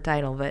downer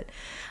title, but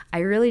I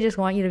really just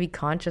want you to be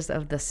conscious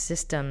of the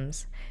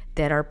systems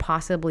that are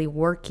possibly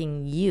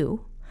working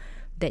you,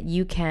 that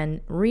you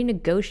can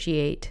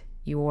renegotiate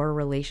your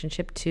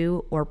relationship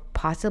to, or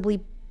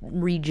possibly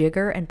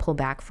rejigger and pull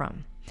back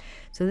from.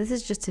 So this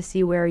is just to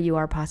see where you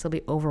are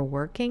possibly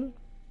overworking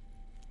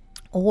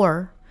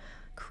or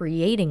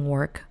creating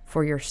work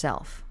for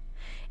yourself.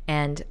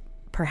 And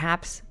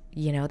perhaps,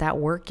 that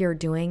work you're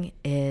doing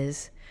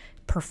is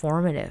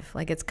performative,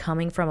 like it's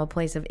coming from a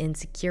place of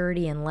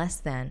insecurity and less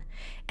than,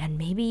 and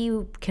maybe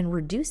you can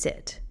reduce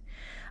it.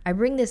 I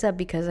bring this up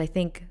because I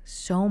think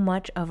so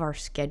much of our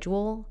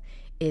schedule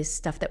is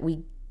stuff that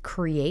we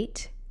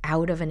create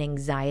out of an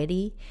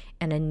anxiety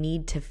and a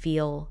need to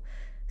feel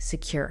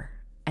secure.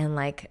 And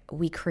like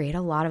we create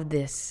a lot of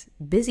this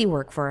busy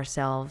work for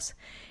ourselves.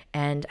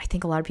 And I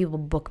think a lot of people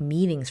book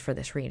meetings for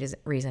this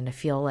reason, to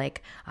feel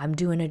like I'm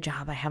doing a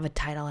job, I have a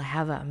title,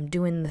 I'm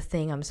doing the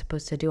thing I'm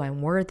supposed to do,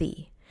 I'm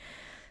worthy.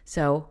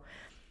 So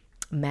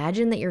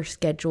imagine that your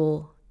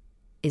schedule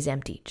is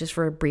empty just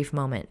for a brief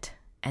moment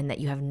and that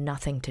you have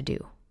nothing to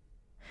do.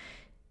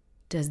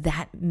 Does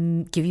that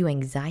give you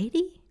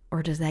anxiety,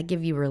 or does that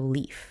give you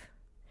relief?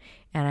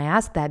 And I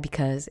ask that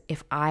because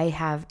if I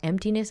have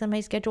emptiness on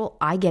my schedule,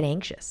 I get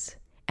anxious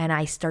and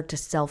I start to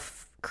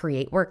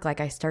self-create work.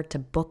 Like I start to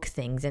book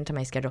things into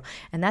my schedule.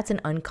 And that's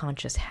an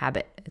unconscious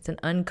habit. It's an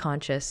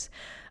unconscious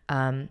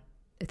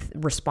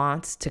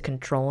response to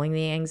controlling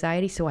the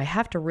anxiety. So I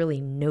have to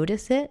really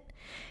notice it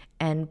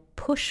and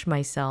push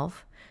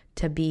myself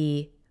to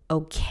be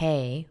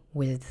okay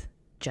with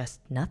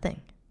just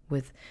nothing,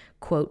 with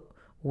quote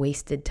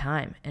wasted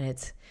time. And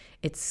it's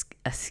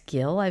a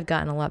skill I've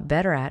gotten a lot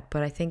better at,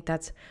 but I think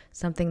that's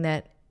something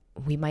that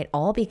we might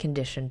all be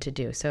conditioned to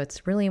do. So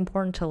it's really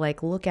important to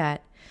like look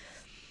at,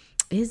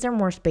 is there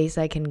more space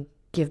I can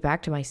give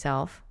back to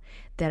myself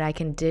that I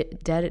can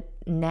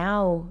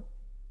now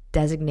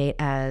designate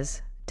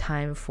as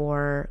time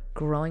for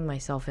growing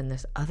myself in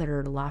this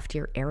other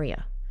loftier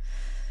area?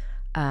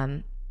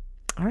 All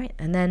right.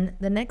 And then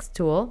the next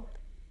tool,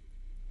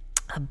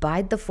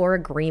 abide the 4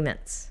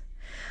 agreements.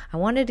 I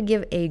wanted to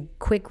give a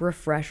quick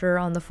refresher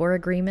on the 4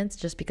 agreements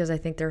just because I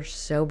think they're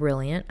so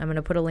brilliant. I'm going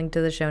to put a link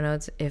to the show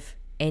notes if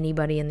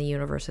anybody in the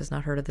universe has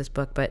not heard of this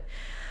book, but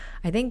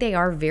I think they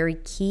are very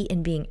key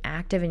in being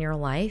active in your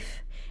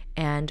life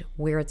and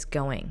where it's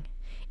going,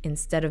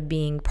 instead of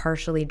being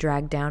partially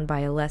dragged down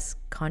by a less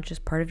conscious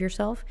part of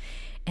yourself.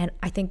 And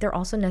I think they're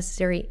also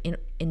necessary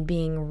in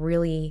being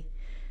really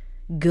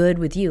good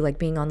with you, like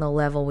being on the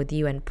level with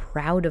you and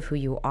proud of who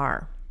you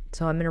are.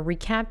 So I'm going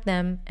to recap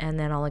them and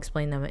then I'll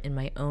explain them in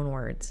my own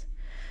words.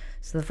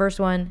 So the first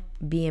one,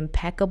 be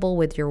impeccable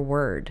with your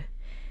word.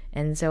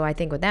 And so I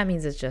think what that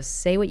means is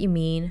just say what you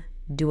mean,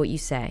 do what you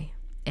say,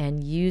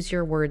 and use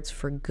your words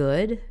for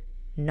good,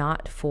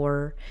 not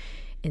for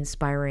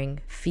inspiring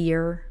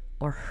fear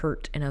or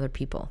hurt in other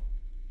people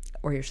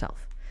or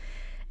yourself.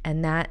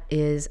 And that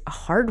is a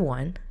hard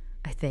one,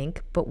 I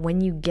think. But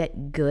when you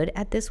get good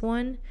at this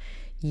one,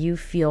 you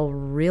feel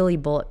really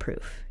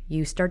bulletproof.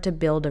 You start to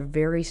build a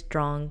very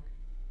strong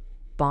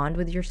bond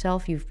with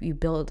yourself. You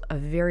build a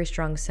very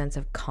strong sense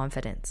of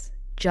confidence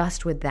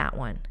just with that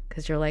one,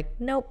 because you're like,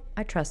 nope,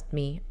 I trust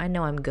me. I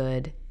know I'm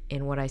good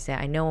in what I say.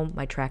 I know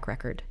my track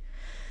record.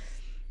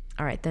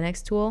 All right, the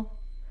next tool,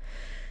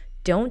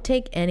 don't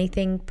take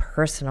anything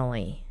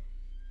personally.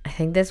 I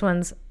think this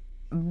one's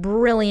a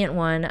brilliant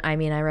one. I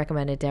mean, I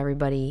recommend it to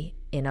everybody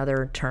in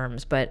other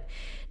terms, but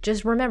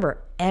just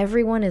remember,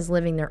 everyone is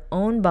living their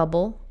own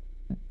bubble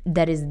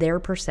that is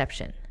their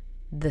perception.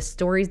 The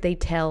stories they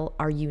tell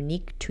are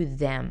unique to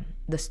them.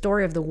 The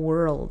story of the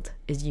world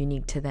is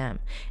unique to them.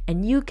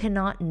 And you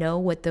cannot know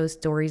what those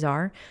stories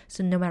are.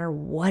 So no matter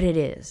what it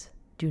is,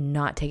 do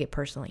not take it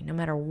personally. No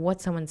matter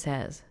what someone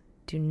says,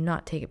 do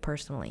not take it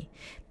personally.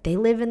 They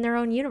live in their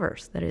own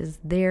universe. That is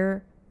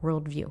their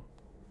worldview.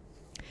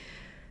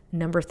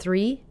 Number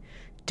 3,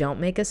 don't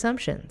make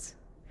assumptions.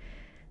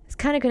 It's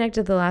kind of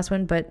connected to the last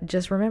one, but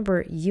just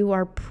remember, you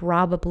are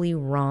probably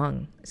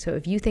wrong. So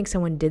if you think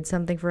someone did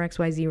something for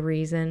XYZ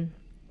reason,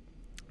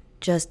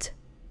 just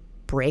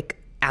break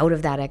out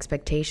of that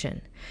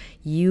expectation.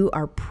 You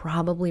are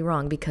probably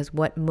wrong, because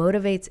what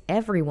motivates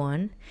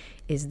everyone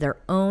is their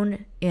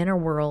own inner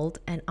world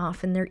and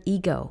often their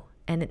ego.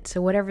 And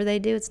so whatever they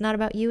do, it's not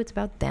about you, it's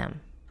about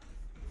them.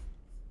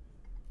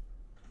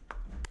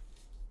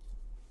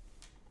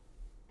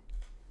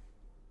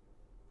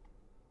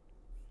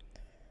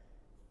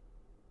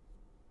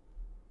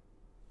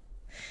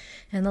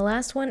 And the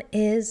last one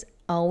is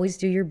always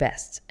do your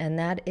best. And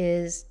that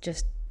is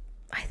just,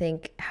 I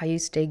think, how you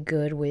stay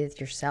good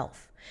with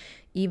yourself.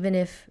 Even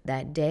if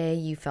that day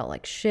you felt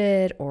like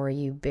shit or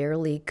you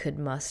barely could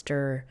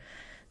muster,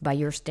 by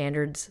your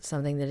standards,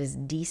 something that is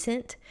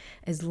decent,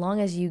 as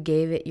long as you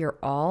gave it your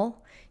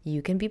all,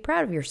 you can be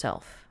proud of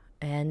yourself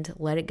and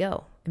let it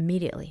go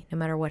immediately, no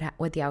matter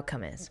what the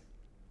outcome is.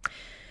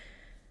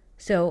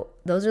 So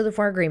those are the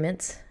 4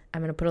 agreements. I'm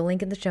going to put a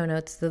link in the show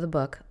notes to the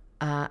book.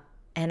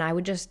 And I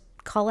would just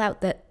call out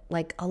that,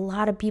 like, a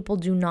lot of people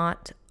do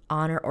not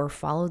honor or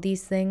follow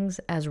these things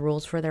as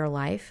rules for their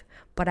life.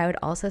 But I would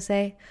also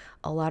say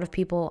a lot of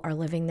people are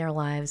living their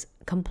lives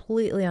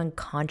completely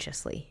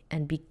unconsciously.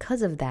 And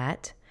because of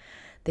that,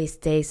 they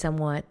stay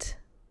somewhat,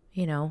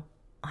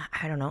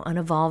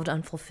 unevolved,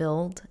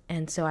 unfulfilled.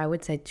 And so I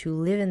would say to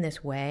live in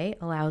this way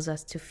allows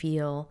us to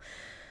feel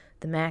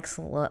the max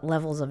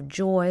levels of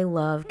joy,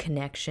 love,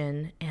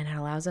 connection, and it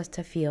allows us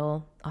to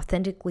feel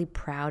authentically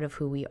proud of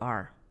who we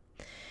are.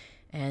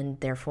 And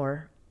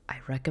therefore, I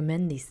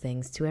recommend these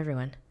things to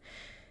everyone.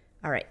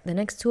 All right, the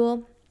next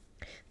tool,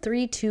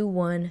 3, 2,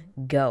 1,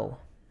 go.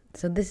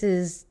 So this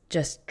is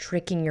just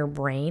tricking your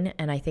brain,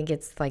 and I think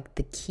it's like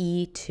the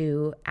key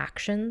to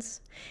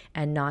actions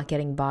and not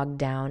getting bogged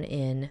down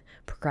in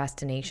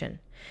procrastination.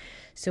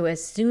 So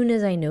as soon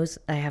as I know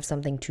I have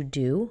something to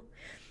do,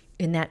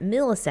 in that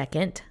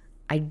millisecond,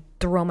 I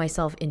throw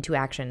myself into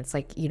action. It's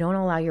like you don't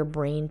allow your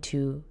brain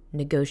to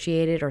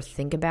negotiate it or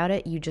think about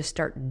it. You just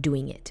start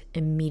doing it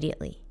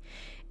immediately.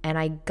 And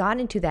I got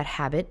into that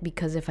habit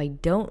because if I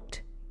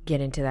don't get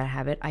into that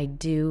habit, I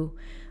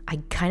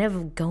kind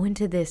of go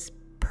into this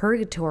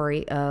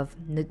purgatory of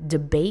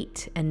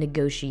debate and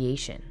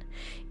negotiation.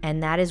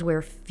 And that is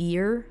where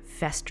fear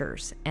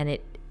festers, and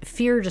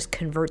fear just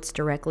converts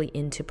directly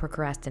into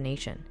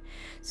procrastination.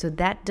 So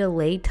that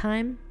delay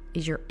time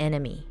is your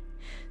enemy.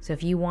 So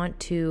if you want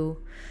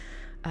to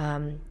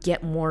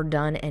get more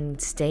done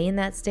and stay in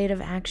that state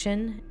of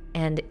action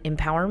and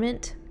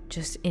empowerment,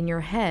 just in your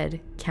head,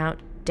 count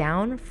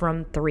down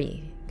from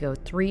 3. Go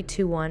 3,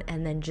 2, 1,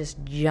 and then just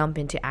jump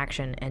into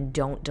action and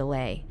don't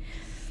delay.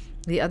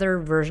 The other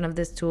version of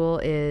this tool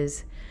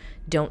is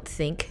don't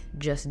think,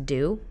 just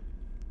do.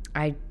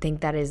 I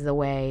think that is the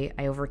way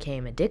I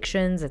overcame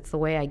addictions. It's the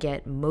way I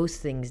get most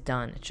things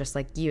done. It's just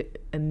like you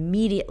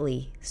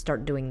immediately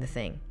start doing the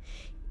thing.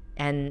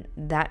 And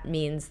that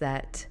means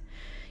that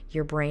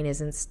your brain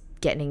isn't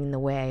getting in the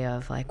way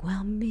of like,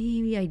 well,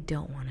 maybe I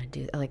don't want to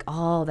do that. Like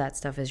all that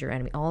stuff is your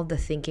enemy. All the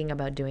thinking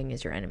about doing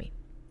is your enemy.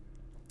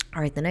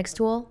 All right, the next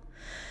tool,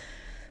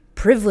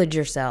 privilege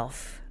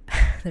yourself.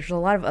 There's a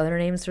lot of other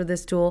names for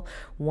this tool,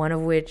 one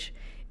of which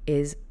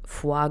is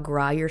foie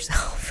gras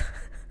yourself.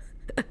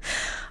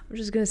 I'm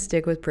just going to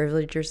stick with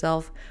privilege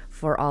yourself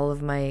for all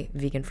of my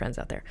vegan friends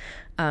out there.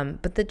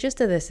 But the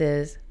gist of this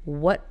is,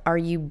 what are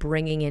you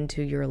bringing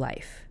into your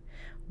life?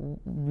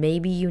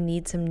 Maybe you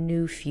need some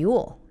new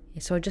fuel.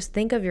 So just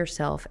think of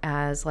yourself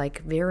as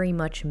like very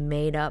much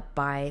made up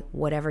by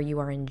whatever you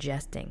are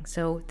ingesting.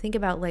 So think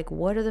about like,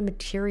 what are the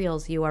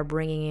materials you are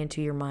bringing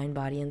into your mind,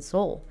 body, and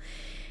soul?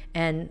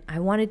 And I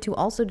wanted to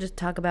also just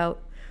talk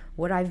about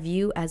what I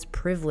view as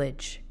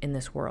privilege in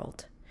this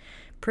world.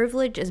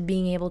 Privilege is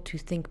being able to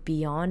think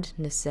beyond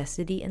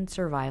necessity and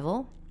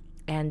survival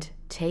and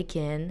take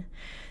in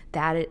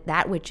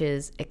that which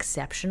is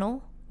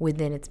exceptional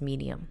within its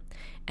medium.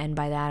 And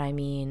by that I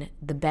mean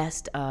the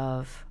best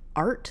of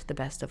art, the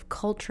best of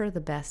culture, the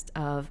best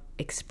of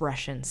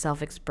expression,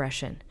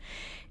 self-expression.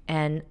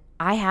 And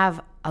I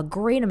have a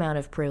great amount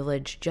of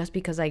privilege just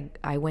because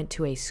I went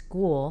to a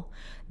school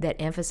that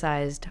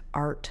emphasized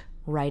art,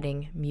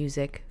 writing,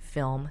 music,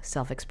 film,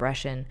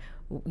 self-expression,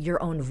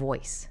 your own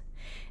voice.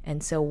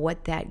 And so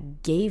what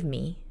that gave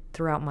me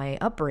throughout my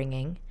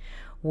upbringing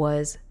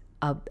was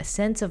a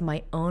sense of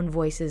my own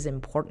voice's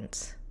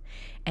importance.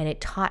 And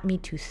it taught me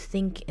to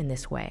think in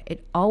this way.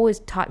 It always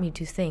taught me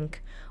to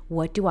think,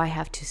 what do I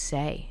have to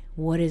say?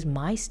 What is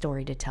my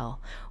story to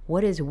tell?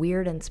 What is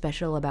weird and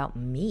special about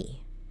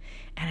me?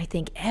 And I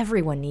think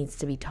everyone needs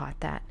to be taught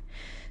that.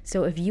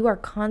 So if you are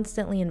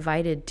constantly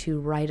invited to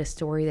write a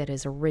story that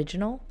is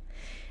original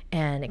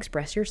and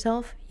express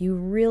yourself, you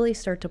really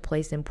start to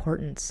place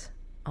importance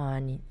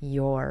on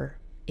your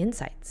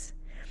insights,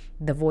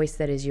 the voice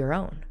that is your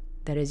own,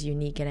 that is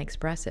unique and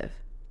expressive.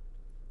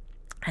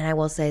 And I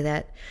will say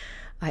that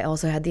I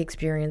also had the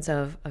experience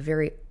of a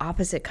very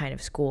opposite kind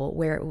of school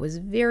where it was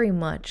very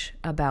much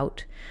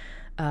about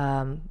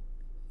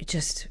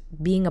just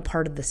being a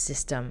part of the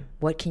system.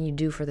 What can you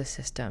do for the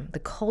system? The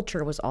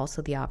culture was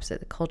also the opposite.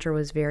 The culture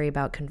was very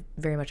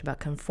much about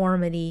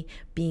conformity,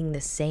 being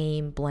the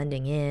same,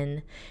 blending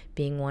in,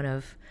 being one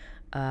of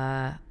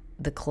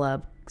the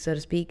club, so to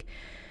speak.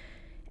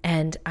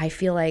 And I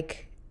feel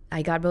like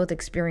I got both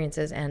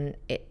experiences, and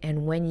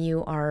when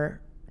you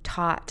are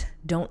taught,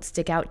 don't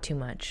stick out too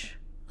much,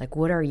 like,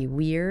 what are you,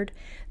 weird?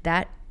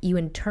 That you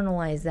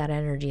internalize that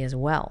energy as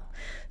well.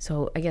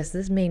 So I guess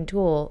this main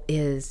tool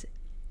is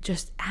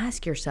just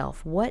ask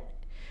yourself, what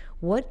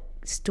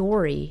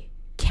story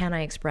can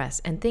I express?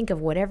 And think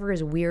of whatever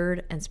is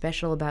weird and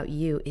special about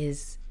you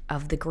is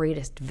of the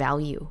greatest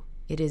value.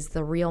 It is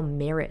the real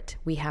merit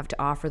we have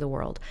to offer the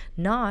world,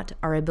 not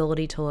our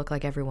ability to look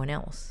like everyone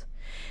else.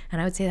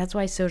 And I would say that's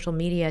why social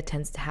media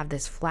tends to have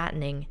this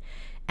flattening,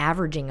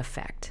 averaging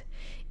effect.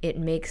 It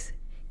makes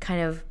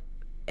kind of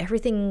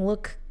everything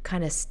look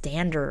kind of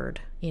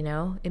standard,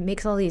 It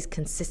makes all these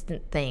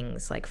consistent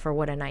things, like for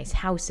what a nice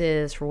house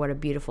is, for what a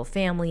beautiful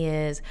family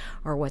is,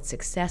 or what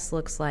success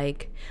looks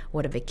like,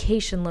 what a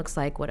vacation looks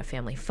like, what a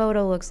family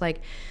photo looks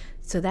like.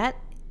 So that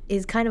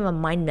is kind of a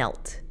mind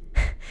melt.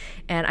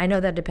 And I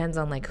know that depends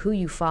on like who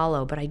you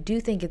follow, but I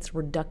do think it's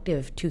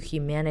reductive to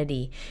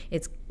humanity.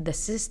 It's the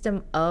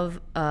system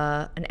of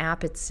an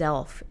app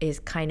itself is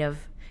kind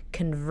of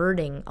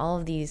converting all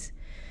of these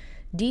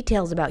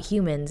details about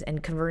humans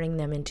and converting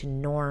them into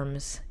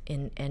norms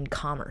in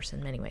commerce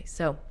in many ways.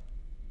 So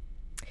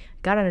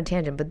got on a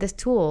tangent, but this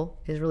tool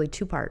is really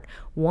two-part.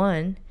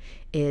 One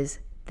is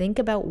think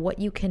about what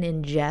you can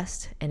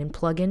ingest and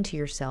plug into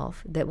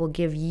yourself that will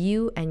give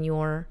you and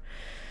your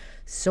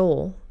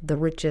soul the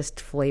richest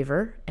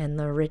flavor and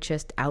the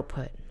richest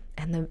output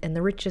and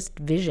the richest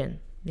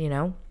vision,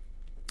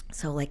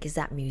 So like, is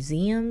that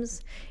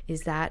museums?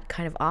 Is that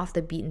kind of off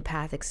the beaten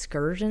path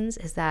excursions?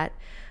 Is that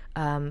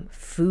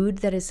food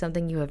that is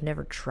something you have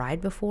never tried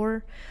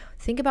before?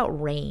 Think about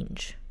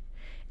range.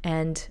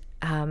 And,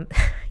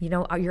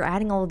 you're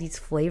adding all of these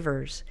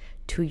flavors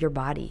to your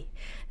body,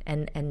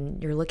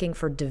 and you're looking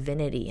for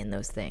divinity in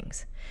those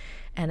things.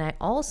 And I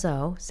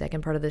also,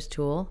 second part of this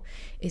tool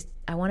is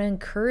I want to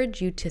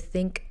encourage you to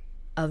think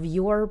of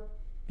your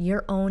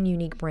own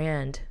unique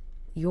brand,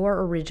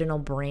 your original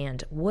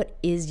brand. What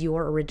is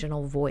your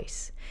original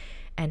voice?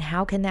 And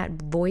how can that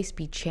voice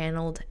be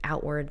channeled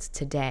outwards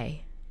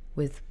today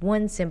with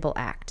one simple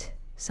act,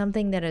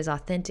 something that is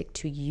authentic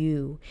to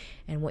you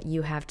and what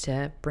you have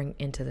to bring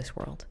into this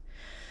world?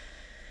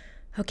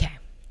 Okay,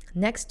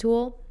 next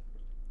tool.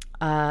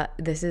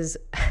 This is,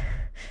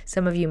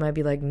 some of you might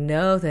be like,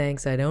 no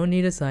thanks, I don't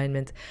need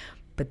assignments.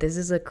 But this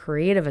is a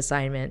creative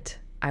assignment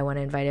I want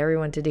to invite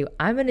everyone to do.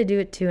 I'm going to do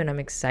it too, and I'm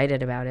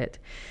excited about it.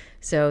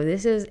 So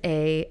this is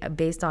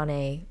based on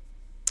a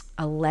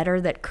letter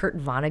that Kurt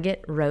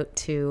Vonnegut wrote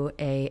to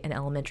an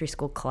elementary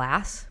school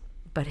class.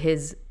 But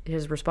his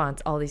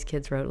response, all these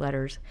kids wrote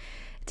letters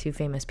to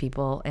famous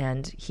people,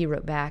 and he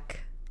wrote back,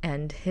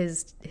 and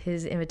his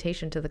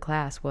invitation to the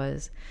class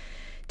was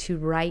to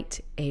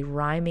write a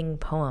rhyming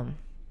poem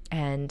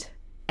and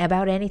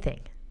about anything,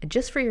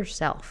 just for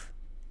yourself.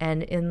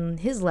 And in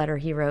his letter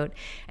he wrote,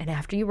 and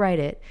after you write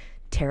it,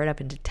 tear it up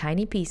into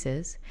tiny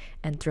pieces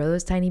and throw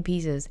those tiny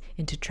pieces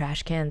into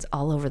trash cans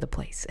all over the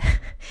place.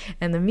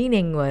 And the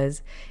meaning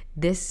was,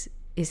 this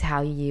is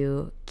how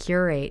you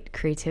curate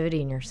creativity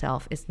in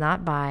yourself. It's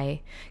not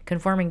by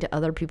conforming to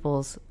other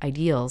people's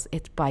ideals.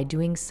 It's by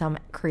doing some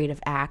creative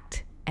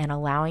act and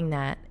allowing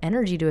that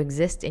energy to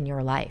exist in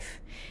your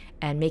life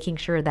and making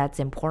sure that's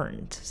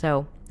important.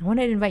 So I want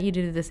to invite you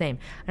to do the same.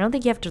 I don't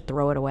think you have to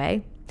throw it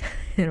away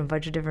in a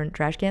bunch of different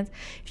trash cans.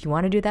 If you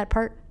want to do that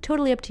part,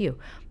 totally up to you.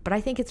 But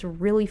I think it's a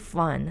really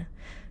fun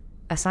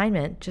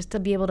assignment just to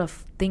be able to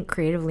think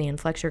creatively and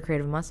flex your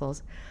creative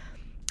muscles.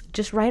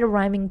 Just write a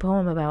rhyming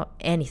poem about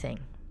anything.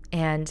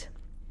 And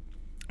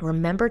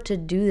remember to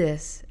do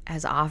this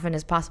as often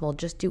as possible.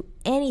 Just do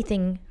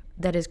anything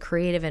that is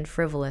creative and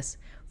frivolous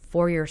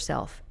for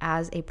yourself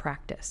as a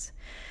practice.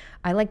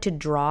 I like to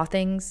draw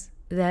things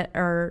that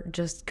are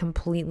just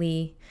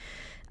completely,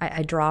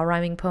 I draw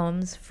rhyming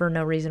poems for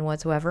no reason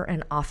whatsoever.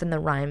 And often the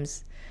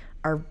rhymes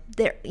are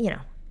there,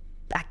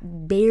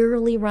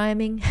 barely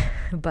rhyming,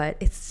 but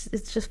it's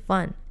just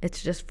fun.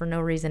 It's just for no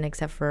reason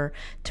except for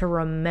to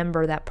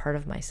remember that part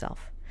of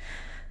myself.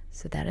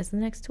 So that is the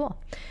next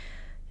tool.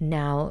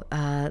 Now,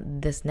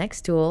 this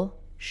next tool,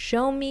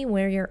 show me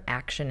where your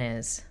action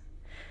is.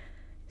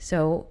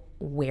 So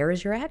where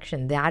is your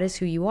action? That is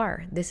who you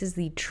are. This is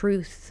the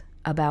truth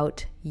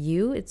about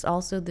you. It's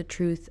also the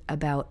truth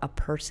about a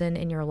person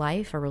in your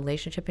life, a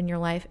relationship in your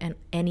life, and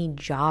any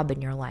job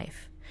in your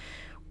life.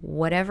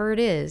 Whatever it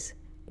is,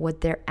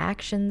 what their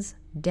actions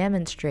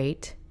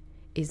demonstrate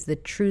is the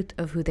truth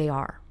of who they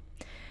are.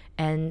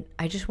 And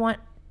I just want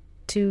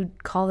to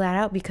call that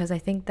out because I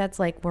think that's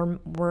like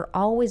we're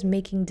always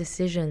making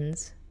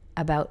decisions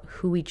about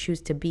who we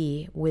choose to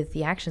be with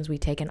the actions we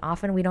take, and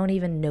often we don't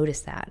even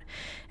notice that.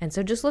 And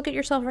so just look at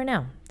yourself right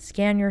now.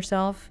 Scan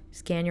yourself,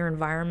 scan your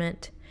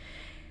environment.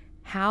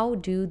 How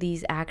do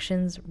these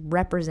actions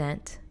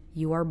represent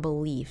your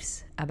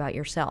beliefs about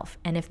yourself.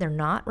 And if they're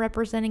not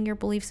representing your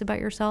beliefs about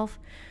yourself,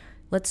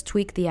 let's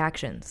tweak the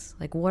actions.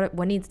 Like what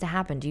needs to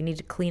happen? Do you need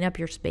to clean up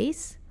your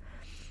space?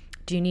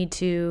 Do you need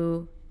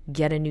to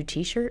get a new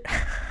t-shirt?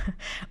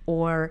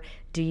 Or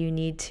do you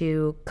need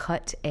to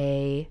cut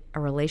a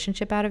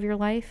relationship out of your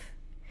life?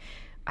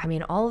 I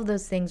mean, all of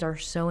those things are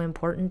so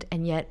important,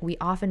 and yet we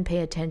often pay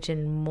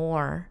attention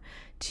more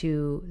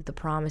to the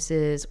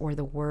promises or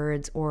the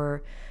words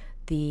or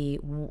the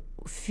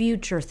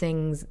future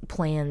things,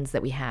 plans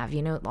that we have,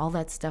 all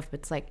that stuff.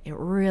 It's like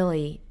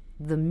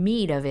the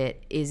meat of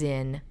it is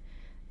in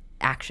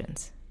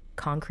actions,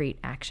 concrete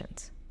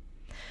actions.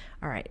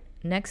 All right,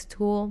 next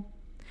tool,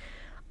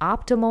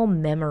 optimal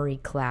memory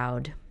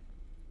cloud.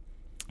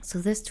 So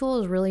this tool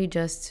is really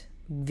just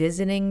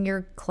visiting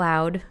your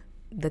cloud,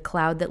 the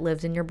cloud that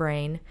lives in your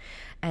brain,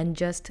 and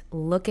just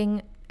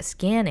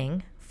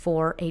scanning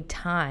for a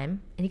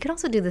time. And you can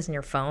also do this in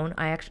your phone.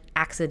 I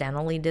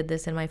accidentally did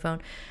this in my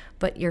phone,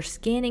 but you're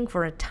scanning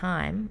for a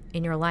time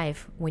in your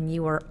life when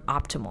you are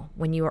optimal,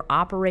 when you are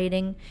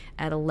operating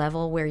at a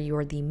level where you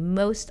are the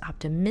most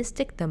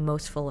optimistic, the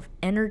most full of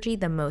energy,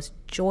 the most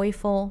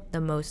joyful,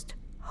 the most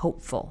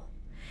hopeful.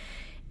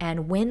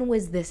 And when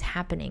was this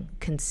happening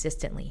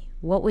consistently?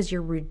 What was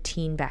your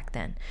routine back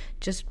then?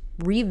 Just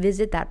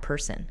revisit that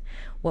person.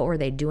 What were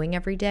they doing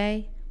every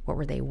day? What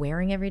were they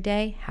wearing every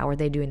day? How are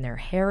they doing their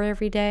hair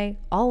every day?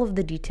 All of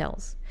the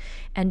details.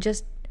 And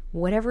just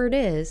whatever it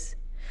is,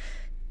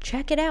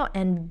 check it out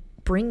and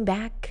bring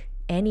back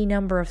any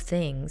number of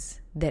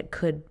things that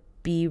could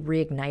be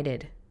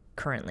reignited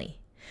currently.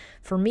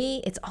 For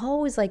me, it's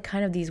always like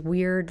kind of these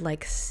weird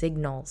like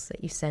signals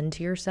that you send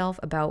to yourself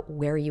about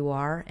where you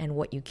are and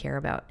what you care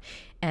about,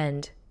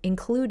 and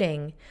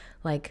including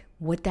like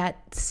what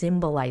that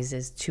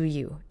symbolizes to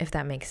you, if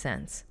that makes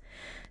sense.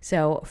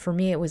 So for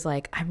me, it was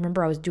like, I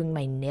remember I was doing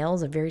my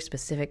nails a very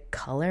specific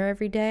color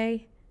every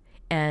day,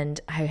 and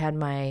I had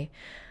my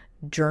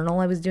journal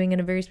I was doing in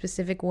a very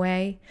specific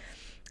way,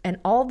 and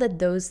all that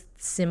those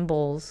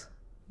symbols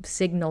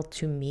signal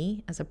to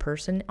me as a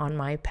person on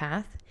my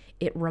path.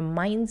 It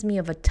reminds me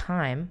of a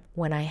time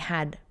when I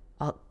had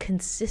a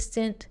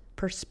consistent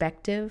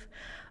perspective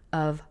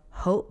of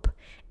hope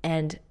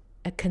and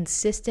a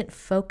consistent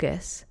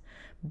focus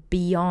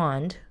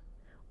beyond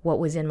what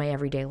was in my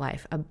everyday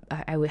life.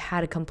 I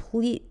had a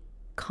complete,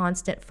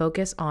 constant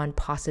focus on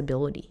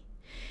possibility.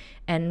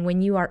 And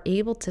when you are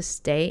able to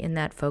stay in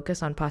that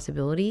focus on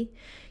possibility,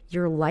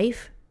 your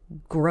life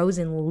grows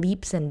in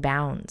leaps and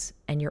bounds,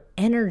 and your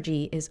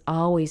energy is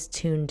always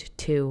tuned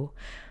to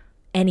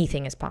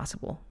anything is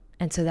possible.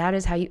 And so that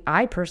is how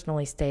I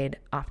personally stayed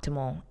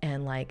optimal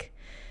and like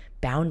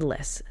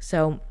boundless.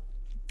 So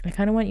I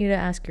kind of want you to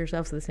ask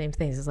yourself the same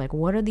things. It's like,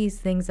 what are these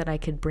things that I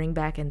could bring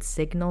back and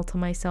signal to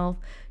myself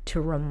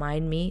to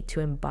remind me to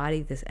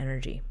embody this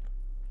energy?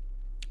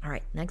 All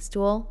right, next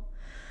tool.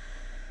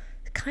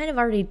 Kind of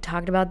already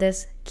talked about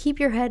this. Keep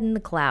your head in the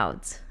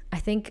clouds. I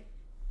think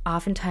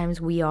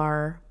oftentimes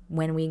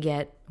when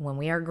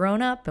we are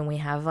grown up and we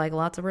have like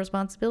lots of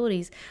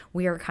responsibilities,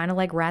 we are kind of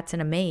like rats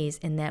in a maze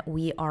in that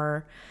we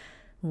are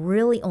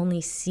really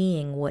only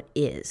seeing what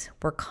is.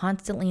 We're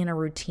constantly in a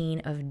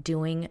routine of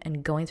doing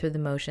and going through the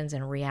motions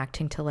and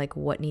reacting to like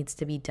what needs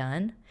to be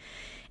done.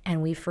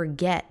 And we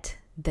forget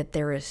that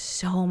there is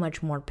so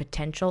much more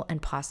potential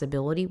and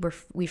possibility.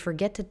 We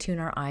forget to tune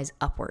our eyes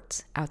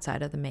upwards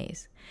outside of the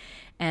maze.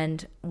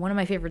 And one of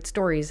my favorite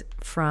stories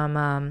from,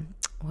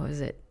 what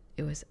was it?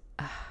 It was,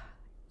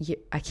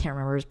 I can't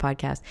remember his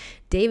podcast.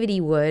 David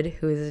E. Wood,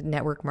 who is a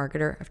network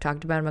marketer. I've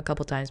talked about him a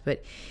couple times,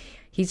 but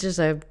he's just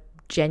a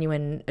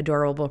genuine,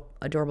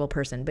 adorable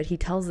person. But he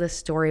tells this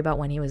story about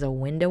when he was a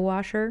window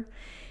washer,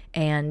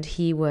 and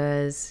he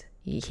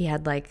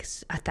had like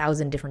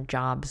 1,000 different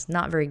jobs,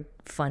 not very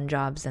fun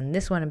jobs. And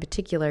this one in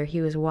particular,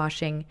 he was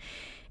washing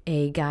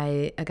a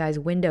guy's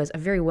windows, a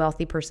very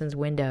wealthy person's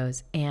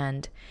windows.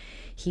 And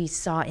he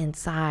saw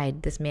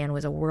inside, this man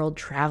was a world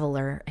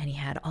traveler, and he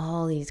had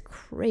all these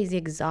crazy,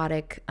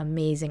 exotic,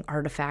 amazing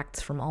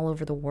artifacts from all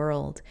over the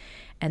world.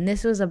 And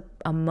this was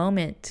a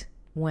moment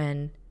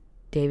when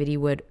David E.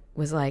 Wood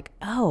was like,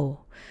 oh,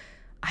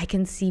 I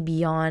can see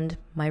beyond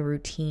my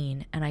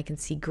routine, and I can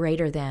see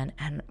greater than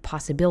and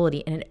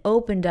possibility. And it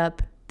opened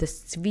up the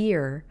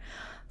sphere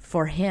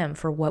for him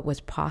for what was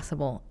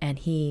possible. And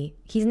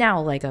he's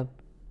now like a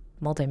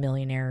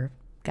multimillionaire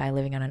guy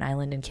living on an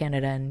island in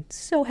Canada and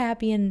so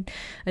happy and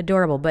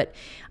adorable. But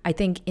I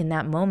think in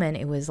that moment,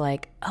 it was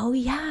like, oh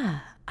yeah,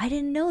 I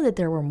didn't know that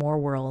there were more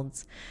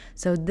worlds.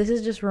 So this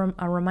is just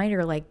a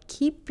reminder, like,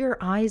 keep your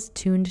eyes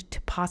tuned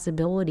to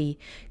possibility,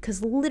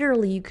 because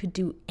literally you could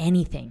do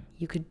anything.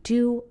 You could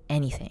do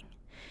anything.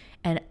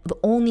 And the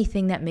only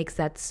thing that makes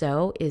that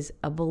so is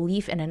a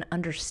belief and an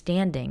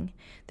understanding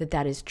that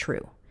that is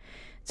true.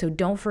 So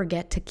don't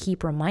forget to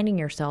keep reminding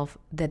yourself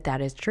that that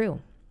is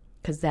true,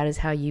 because that is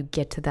how you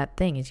get to that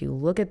thing, is you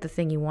look at the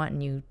thing you want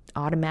and you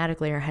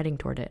automatically are heading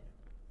toward it.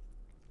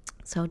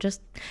 So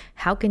just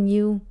how can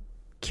you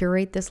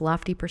curate this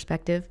lofty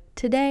perspective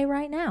today,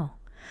 right now?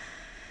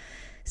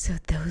 So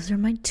those are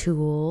my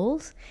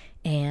tools.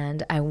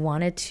 And I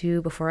wanted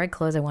to, before I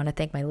close, I want to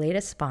thank my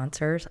latest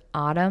sponsors,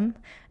 Autumn,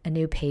 a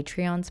new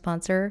Patreon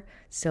sponsor.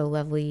 So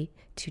lovely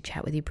to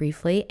chat with you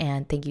briefly.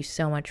 And thank you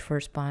so much for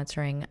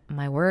sponsoring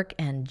my work.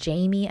 And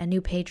Jamie, a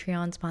new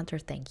Patreon sponsor.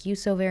 Thank you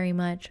so very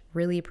much.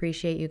 Really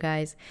appreciate you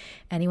guys.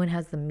 Anyone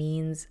has the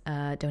means,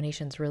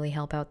 donations really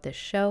help out this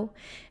show.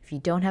 If you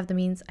don't have the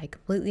means, I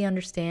completely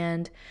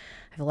understand.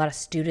 I have a lot of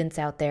students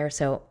out there,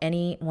 so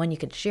anyone you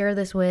could share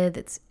this with,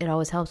 it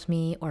always helps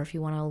me. Or if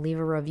you want to leave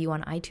a review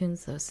on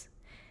iTunes, those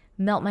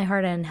melt my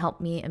heart and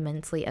help me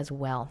immensely as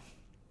well.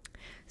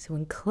 So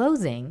in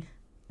closing,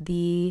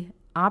 the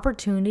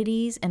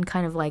opportunities and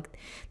kind of like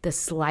the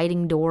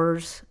sliding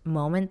doors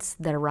moments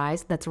that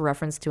arise, that's a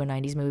reference to a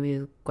 90s movie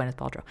with Gwyneth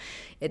Paltrow.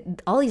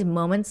 All these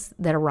moments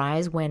that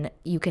arise when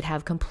you could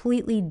have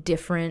completely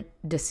different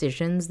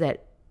decisions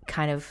that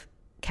kind of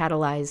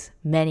catalyze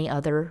many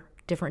other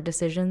different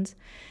decisions.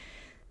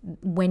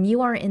 When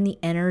you are in the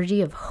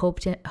energy of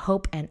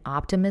hope and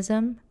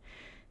optimism,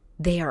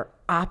 they are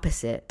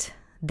opposite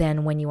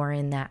than when you are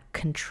in that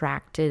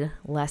contracted,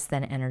 less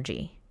than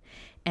energy.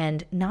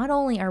 And not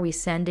only are we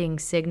sending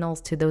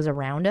signals to those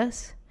around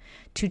us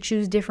to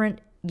choose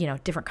different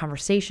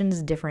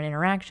conversations, different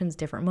interactions,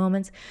 different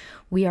moments,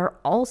 we are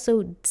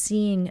also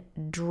seeing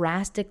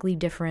drastically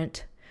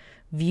different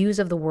views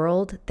of the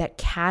world that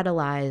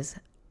catalyze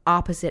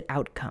opposite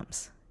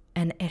outcomes.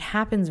 And it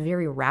happens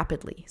very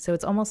rapidly. So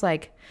it's almost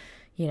like,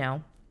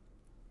 it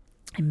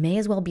may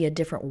as well be a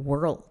different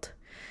world.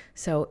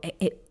 So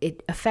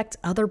it affects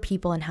other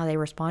people and how they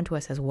respond to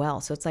us as well.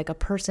 So it's like a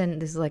person,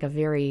 this is like a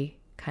very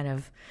kind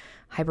of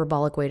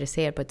hyperbolic way to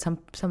say it, but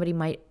somebody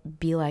might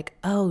be like,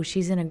 oh,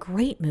 she's in a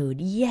great mood.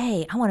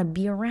 Yay, I want to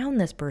be around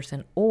this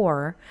person.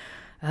 Or,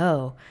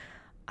 oh,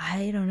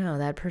 I don't know,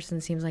 that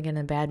person seems like in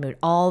a bad mood.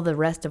 All the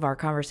rest of our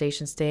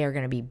conversations today are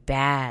going to be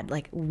bad.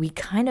 Like we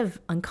kind of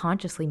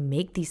unconsciously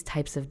make these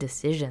types of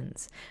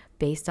decisions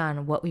based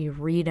on what we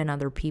read in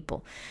other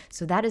people.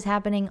 So that is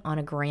happening on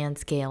a grand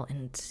scale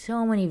in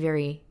so many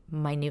very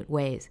minute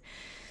ways.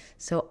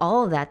 So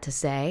all of that to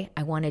say,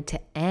 I wanted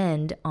to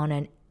end on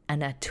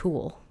a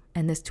tool,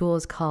 and this tool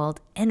is called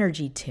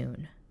Energy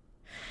Tune.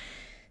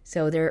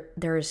 So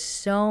there is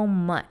so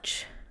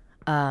much,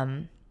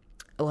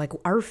 like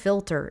our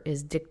filter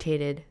is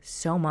dictated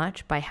so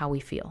much by how we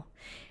feel.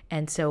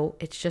 And so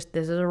it's just,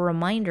 this is a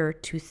reminder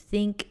to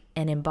think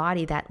and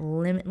embody that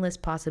limitless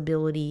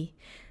possibility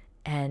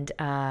and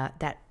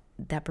that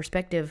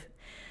perspective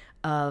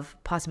of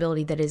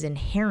possibility that is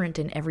inherent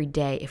in every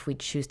day if we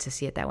choose to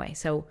see it that way.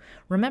 So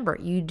remember,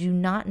 you do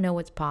not know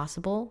what's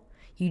possible.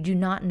 You do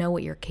not know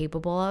what you're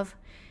capable of.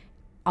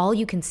 All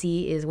you can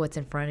see is what's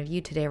in front of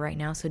you today, right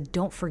now. So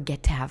don't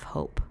forget to have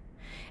hope.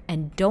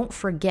 And don't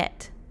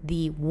forget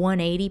the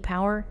 180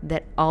 power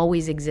that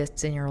always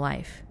exists in your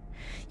life.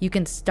 You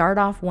can start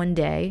off one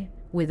day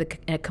with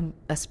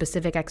a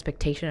specific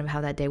expectation of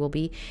how that day will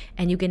be,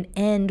 and you can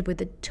end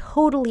with a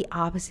totally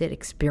opposite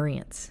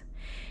experience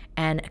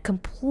and a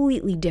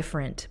completely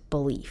different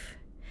belief.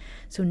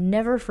 So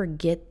never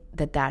forget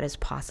that is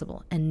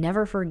possible, and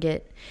never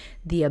forget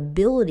the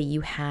ability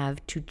you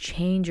have to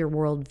change your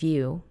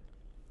worldview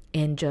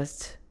in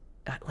just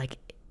like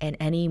at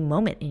any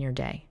moment in your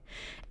day.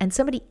 And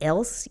somebody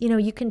else,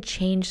 you can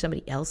change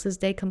somebody else's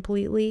day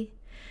completely,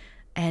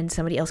 and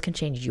somebody else can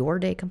change your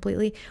day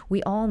completely.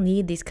 We all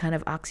need these kind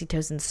of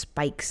oxytocin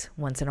spikes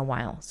once in a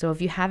while. So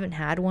if you haven't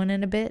had one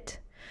in a bit,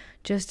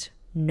 just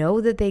know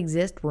that they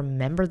exist,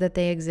 remember that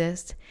they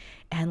exist,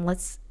 and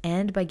let's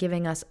end by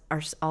giving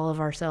all of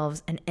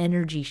ourselves an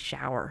energy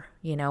shower,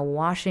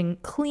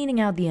 cleaning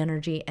out the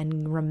energy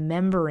and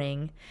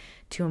remembering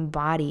to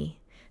embody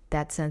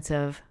that sense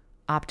of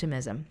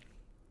optimism.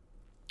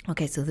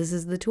 Okay, so this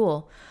is the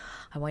tool.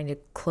 I want you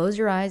to close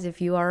your eyes if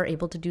you are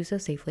able to do so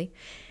safely,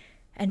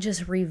 and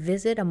just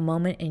revisit a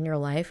moment in your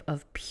life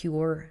of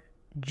pure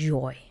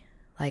joy.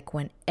 Like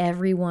when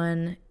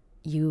everyone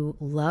you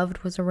loved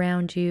was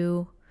around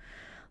you,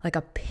 like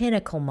a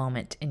pinnacle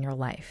moment in your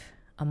life,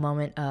 a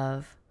moment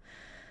of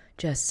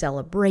just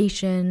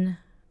celebration,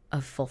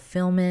 of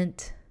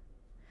fulfillment,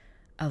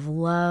 of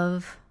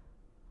love,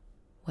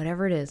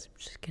 whatever it is. I'm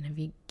just going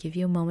to give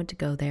you a moment to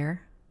go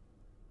there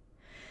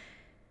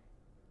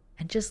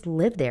and just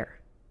live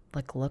there.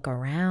 Like look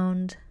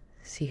around,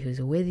 see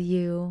who's with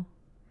you,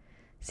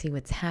 see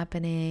what's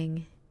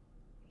happening,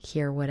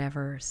 hear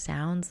whatever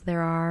sounds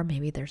there are.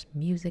 Maybe there's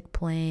music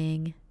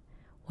playing,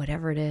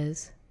 whatever it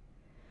is,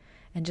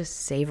 and just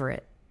savor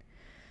it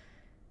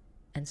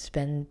and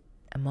spend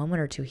a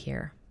moment or two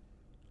here.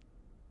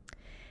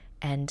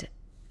 And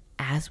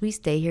as we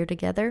stay here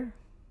together,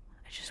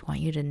 I just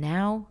want you to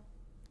now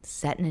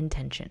set an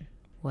intention,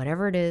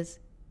 whatever it is,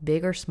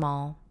 big or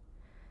small,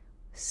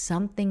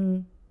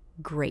 something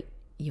great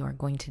you are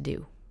going to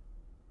do.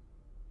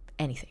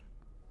 Anything.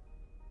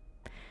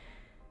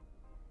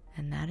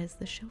 And that is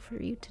the show for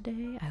you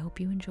today. I hope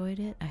you enjoyed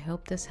it. I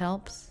hope this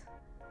helps.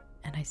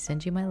 And I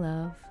send you my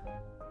love.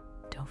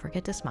 Don't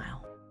forget to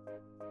smile.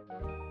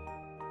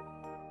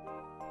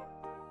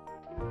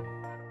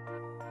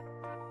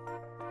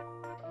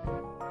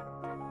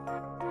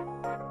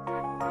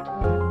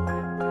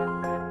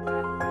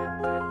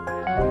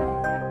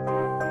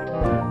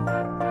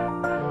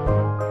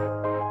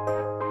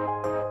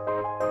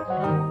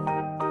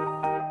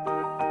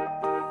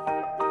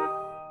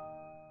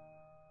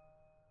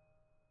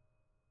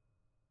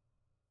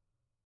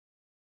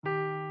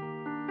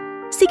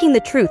 Seeking the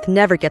truth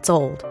never gets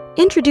old.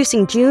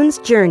 Introducing June's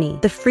Journey,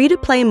 the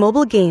free-to-play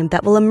mobile game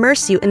that will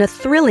immerse you in a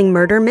thrilling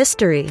murder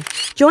mystery.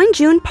 Join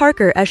June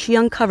Parker as she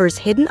uncovers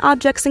hidden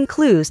objects and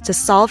clues to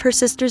solve her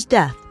sister's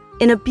death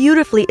in a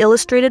beautifully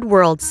illustrated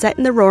world set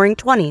in the Roaring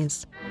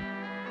 '20s.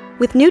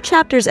 With new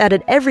chapters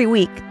added every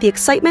week, the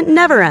excitement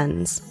never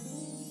ends.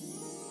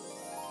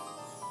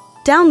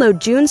 Download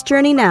June's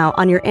Journey now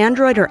on your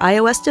Android or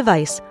iOS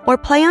device, or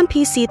play on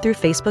PC through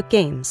Facebook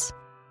Games.